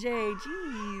 JJ.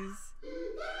 Jeez.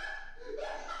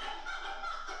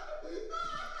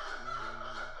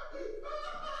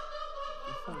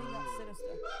 I think that's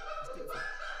sinister.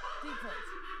 Deep throat.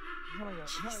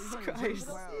 Jesus Christ.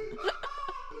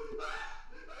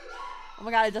 Oh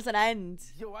my god, it doesn't end.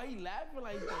 Yo, why you laughing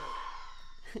like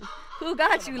that? Who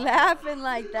got you laughing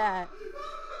like that?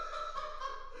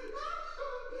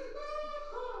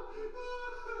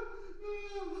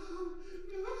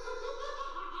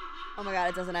 Oh my god,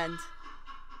 it doesn't end.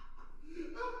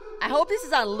 I hope this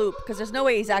is on loop, because there's no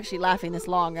way he's actually laughing this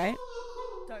long, right?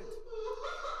 Don't.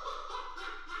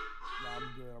 Nah,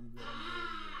 I'm good.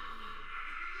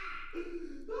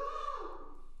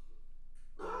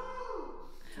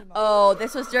 Oh,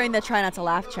 this was during the try not to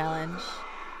laugh challenge.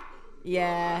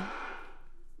 Yeah.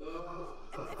 If I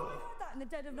heard that in the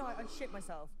dead of night, I'd shit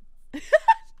myself.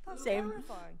 That's Same.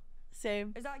 horrifying.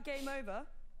 Same. Is that game over?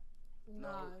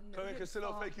 No. Chloe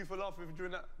Castillo, thank you for laughing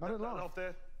during that laugh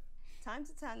there. Time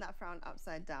to turn that frown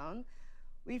upside down.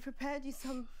 We've prepared you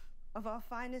some of our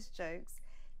finest jokes.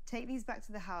 Take these back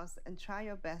to the house and try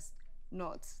your best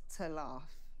not to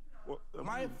laugh.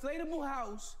 My inflatable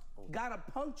house got a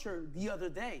puncture the other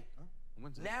day.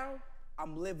 Now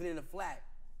I'm living in a flat.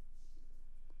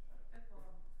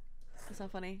 That's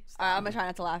not funny. Alright, I'm gonna try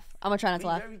not to laugh. I'm gonna try not to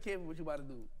laugh. Be very careful what you about to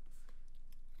do.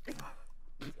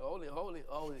 Hold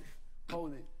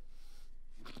it.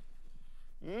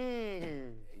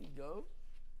 There you go.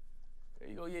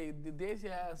 Yeah, dance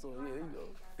your ass off. Yeah, there you go.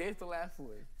 Dance the last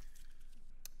one.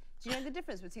 Do you know the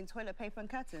difference between toilet paper and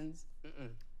curtains?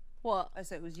 What? Oh,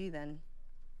 so it was you then.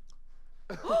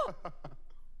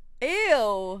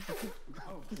 Ew.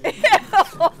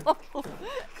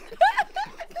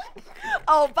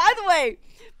 Oh, by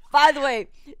the way,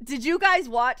 did you guys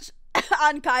watch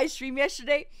on Kai's stream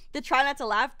yesterday the Try Not to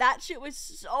Laugh? That shit was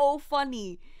so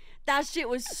funny. That shit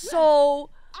was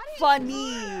so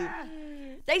funny.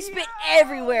 They spit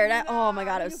everywhere. That, oh my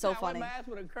god, it was so funny. My ass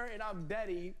with a curtain, I'm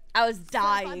daddy. I was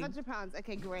dying. £500.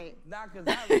 Okay, great. Nah, cause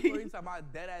that was the first time my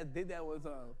dead ass did that was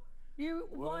You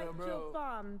well, wiped bro, your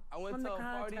thumb I went on to the a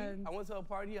party. curtain. I went to a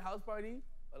party, a house party.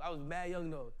 I was mad young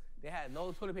though. They had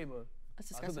no toilet paper.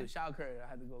 That's I took disgusting. the shower curtain. I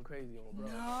had to go crazy on bro.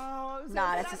 No.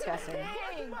 Nah, that's disgusting.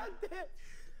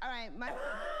 All right, my.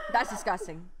 That's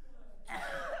disgusting.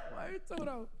 Why are you so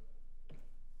though?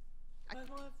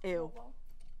 Ew.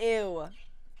 Ew. I'm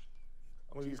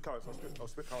gonna use carrots. I'll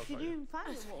spit carrots. Did right you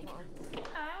find the water?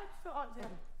 I feel like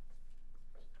him.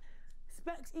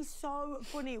 Specs is so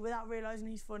funny without realising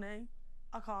he's funny.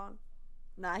 I can't.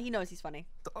 Nah, he knows he's funny.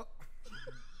 No.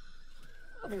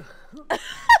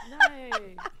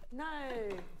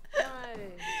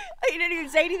 He didn't even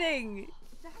say anything.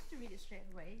 I have to read it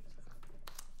straight away.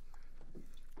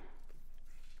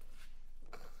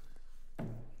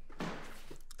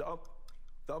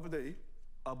 The other day,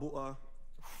 I bought a.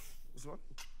 What's the one?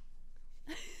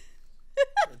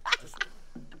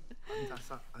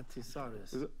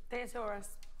 Antisaurus. Is it? Thesaurus.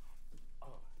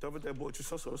 The other day, I bought a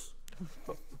Chisosaurus.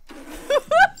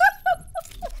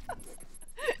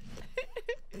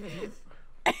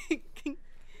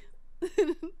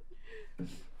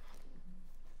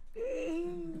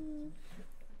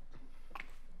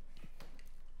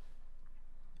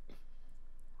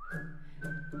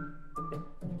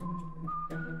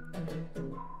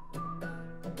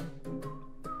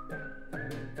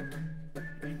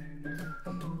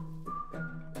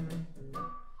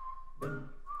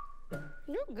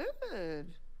 You're good.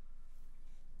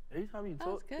 Every time you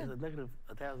talk, good. it's a negative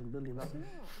 $1,000 billion.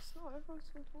 It's not. Everyone's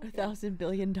still talking. $1,000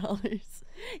 billion.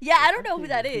 Yeah, I don't know who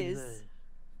that is.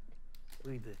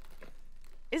 Read it.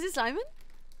 Is it Simon?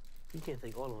 You can't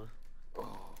take all of us.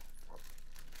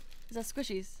 Is that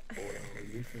Squishies?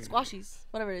 Squashies.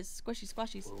 Whatever it is. Squishy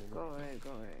squashies. Go away.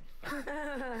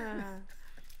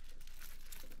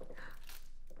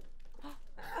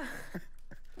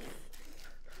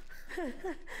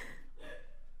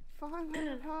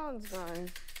 £500,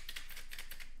 guys.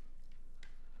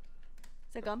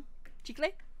 Is that gum?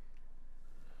 Chicle?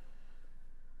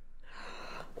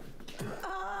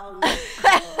 Oh my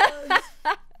god.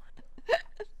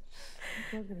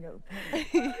 I'm gonna go.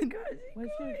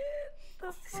 What's it?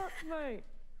 The fuck, mate?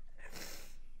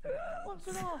 What's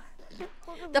it off?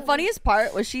 The funniest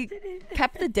part was she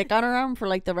kept the dick on her arm for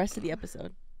like the rest of the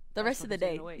episode. The rest of the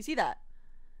day. You see that?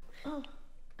 Oh.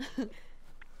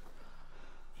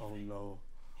 Oh no.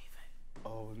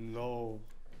 Oh no.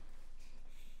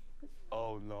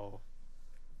 Oh no.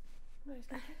 No, he's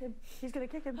gonna kick him. He's gonna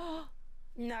kick him.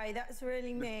 No, that's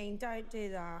really mean. Don't do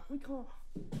that. We can't.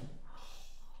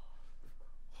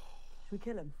 Should we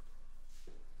kill him?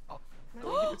 Go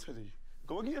and get your teddy.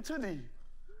 Go and get your teddy.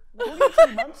 Go and get your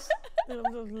teddy, mums.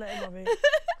 I'm just letting him have it.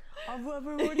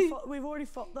 We've already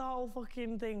fought the whole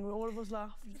fucking thing. All of us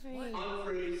laughed.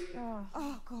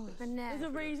 Oh god. There's a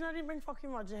reason I didn't bring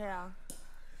fucking Roger here.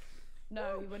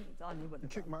 No, he wouldn't have done. He wouldn't. You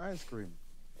kicked my ice cream.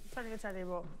 Telling you,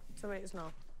 but so it's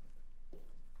not.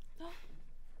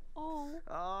 Oh.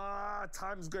 Ah,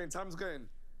 time's going.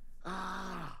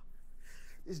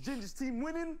 Is Ginger's team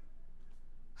winning?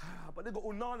 But they got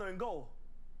Onana in goal.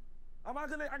 Am I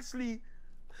gonna actually?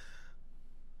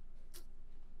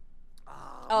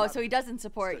 Oh, so he doesn't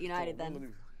support United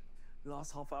then.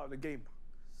 Last half hour of the game.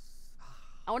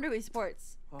 I wonder who he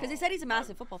supports. Because he said he's a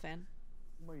massive football fan.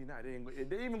 Man United,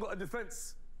 they even got a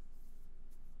defense.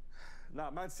 Nah,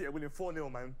 Man City are winning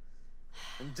 4-0, man.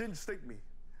 And Ginger staked me.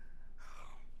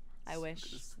 I wish.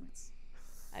 Look at the sweets.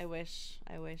 I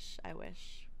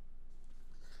wish.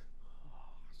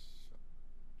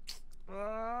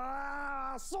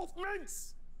 Soft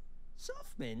mints!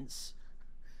 Soft mints?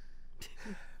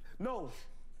 No,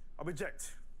 I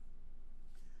reject.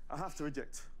 I have to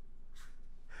reject.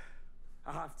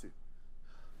 I have to.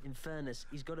 In fairness,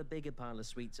 he's got a bigger pile of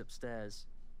sweets upstairs.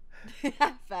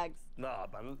 Facts. Nah,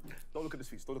 man. Don't look at the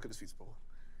sweets. Don't look at the sweets, bro.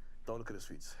 Don't look at the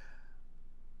sweets.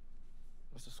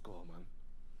 What's the score, man?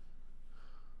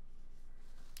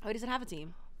 Oh, he doesn't have a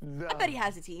team. Nah. I bet he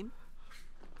has a team.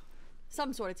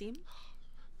 Some sort of team.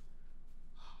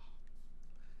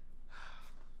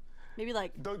 Maybe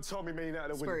like Don't tell me Man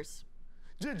United are winning. Spurs.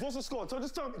 Ginge, what's the score?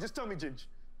 Just tell me, Ginge.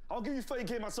 I'll give you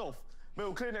 30k myself. Maybe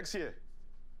we'll clear next year.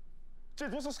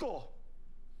 Ginge, what's the score?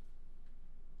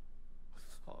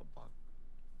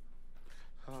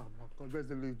 Oh my God, where's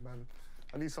the lube, man?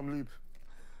 I need some lube.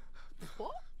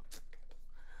 What?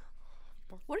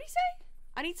 What did he say?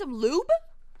 I need some lube?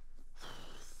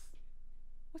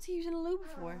 What's he using a lube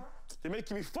for? You're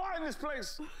making me fart in this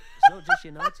place. It's not just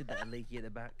United that are leaky at the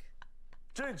back.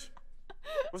 Ginge,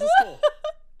 what's the score?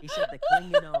 He said they're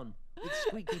clinging on. It's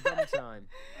squeaky bum time.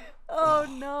 Oh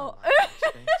no.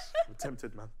 I'm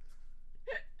tempted, man.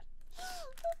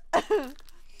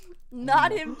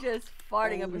 Not him just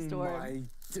farting up a storm. Oh my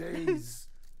days.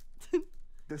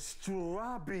 The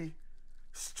strawberries,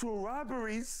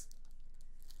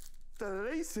 the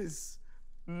laces.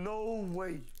 No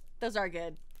way. Those are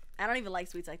good. I don't even like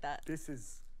sweets like that. This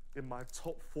is in my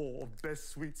top 4 of best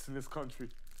sweets in this country.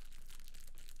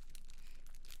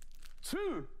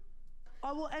 2.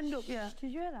 I will end up, yeah.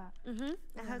 Did you hear that? Mm-hmm.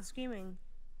 I heard screaming.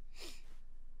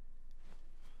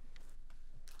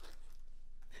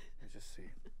 Let's just see.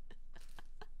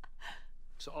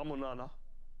 So I'm on Nana.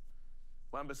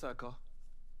 Wan-Bissaka.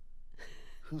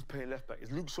 Who's playing left back?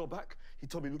 Is Luke Shaw back? He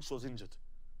told me Luke Shaw's injured.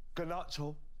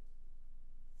 Garnacho,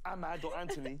 Ahmad or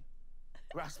Anthony,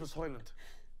 Rasmus Højlund.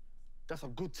 That's a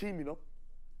good team, you know.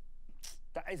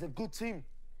 That is a good team.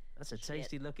 That's a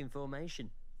tasty looking formation.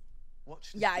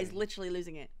 Watch this Yeah, game. he's literally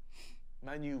losing it.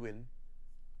 Man U win.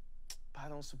 But I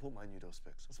don't support Man U though,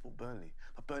 Specs. I support Burnley.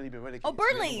 But Burnley been relegated. Oh, so they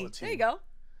haven't Burnley! got a There you team. go.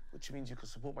 Which means you can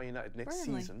support Man United next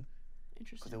Burnley. season. Because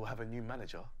Interesting. they will have a new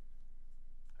manager.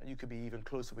 And you could be even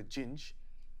closer with Ginge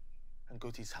and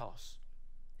go to his house.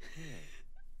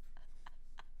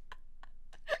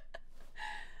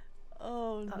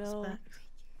 Oh That's no. facts.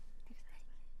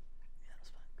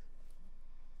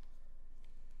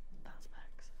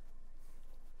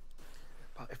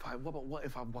 But what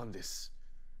if I won this?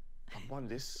 If I won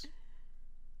this,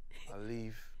 I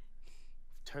leave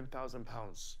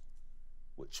 £10,000,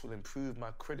 which will improve my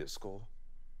credit score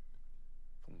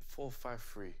from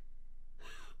 453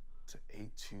 to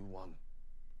 821.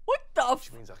 What the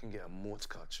Which means I can get a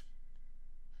mortgage.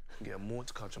 I can get a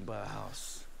mortgage and buy a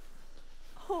house.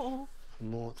 Oh.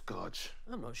 Mortgage.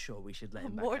 I'm not sure we should let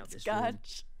him back out this room.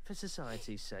 Mortgage. For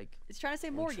society's sake. He's trying to say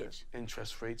mortgage.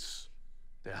 Interest rates,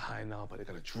 they're high now, but they're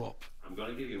going to drop. I'm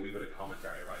going to give you a wee bit of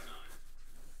commentary right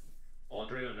now.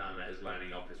 Andre Onana is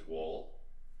lining up his wall.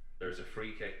 There's a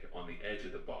free kick on the edge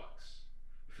of the box.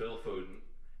 Phil Foden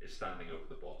is standing over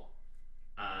the ball.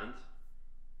 And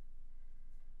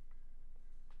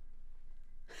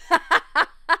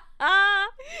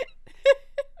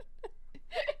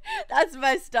That's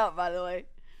messed up, by the way.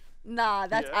 Nah,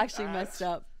 that's Yeah, actually messed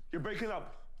up. You're breaking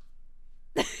up.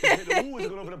 You hit the wall, has it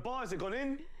gone over the bar, has it gone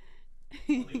in?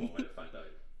 only one way to find out.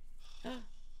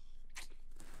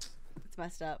 It's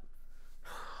messed up.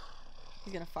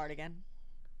 He's gonna fart again.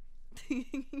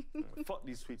 Fuck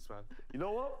these sweets, man. You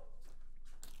know what?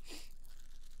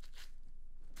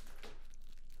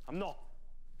 I'm not.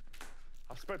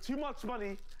 I've spent too much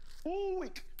money all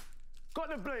week. Got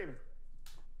the blame.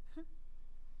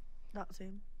 That's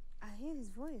him. I hear his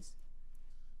voice.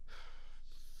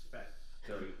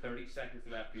 So 30 seconds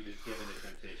left for you to give in a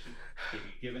temptation. If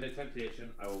you give in a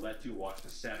temptation, I will let you watch the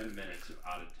 7 minutes of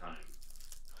added time.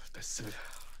 That's it.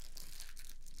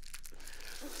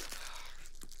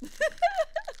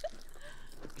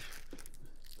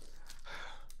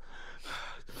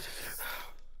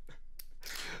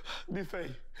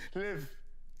 Buffet, Liv,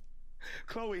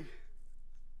 Chloe,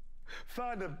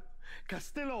 Fandom,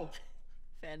 Castillo.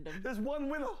 Fandom. There's one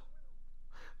winner.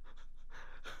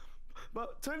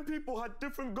 But 10 people had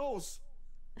different goals.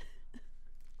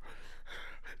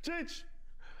 Ginge,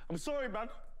 I'm sorry, man.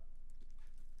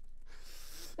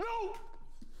 No!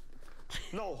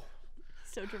 No.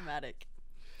 So dramatic.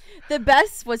 The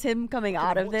best was him coming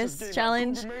out of watch this this game.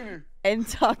 challenge I told you, and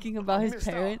talking about I his missed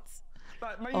out. parents.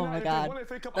 Like, Man Oh my United, if they god. won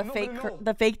FA Cup, The I'm not fake gonna know.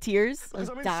 the fake tears. I Because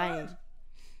was I'm dying. inside.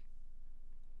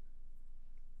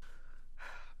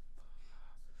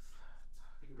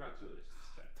 Congratulations,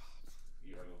 Steph.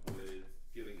 You have avoided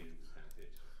giving in to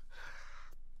temptation.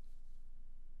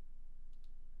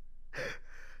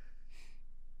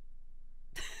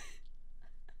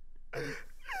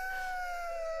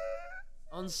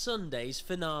 On Sunday's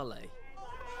finale.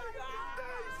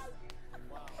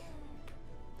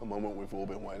 The moment we've all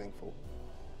been waiting for.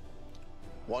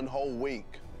 One whole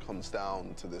week comes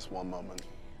down to this one moment.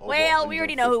 Well, we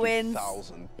already know who wins.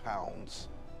 £150,000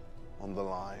 on the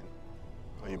line.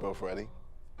 Are you both ready?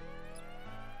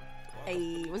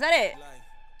 Hey, was that it?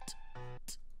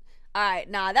 All right,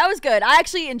 nah, that was good. I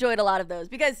actually enjoyed a lot of those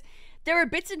because there were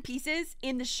bits and pieces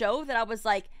in the show that I was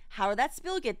like, how did that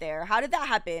spill get there? How did that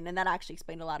happen? And that actually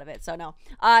explained a lot of it. So no.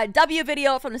 W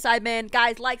video from the Sidemen.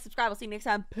 Guys, like, subscribe. I'll see you next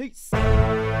time. Peace.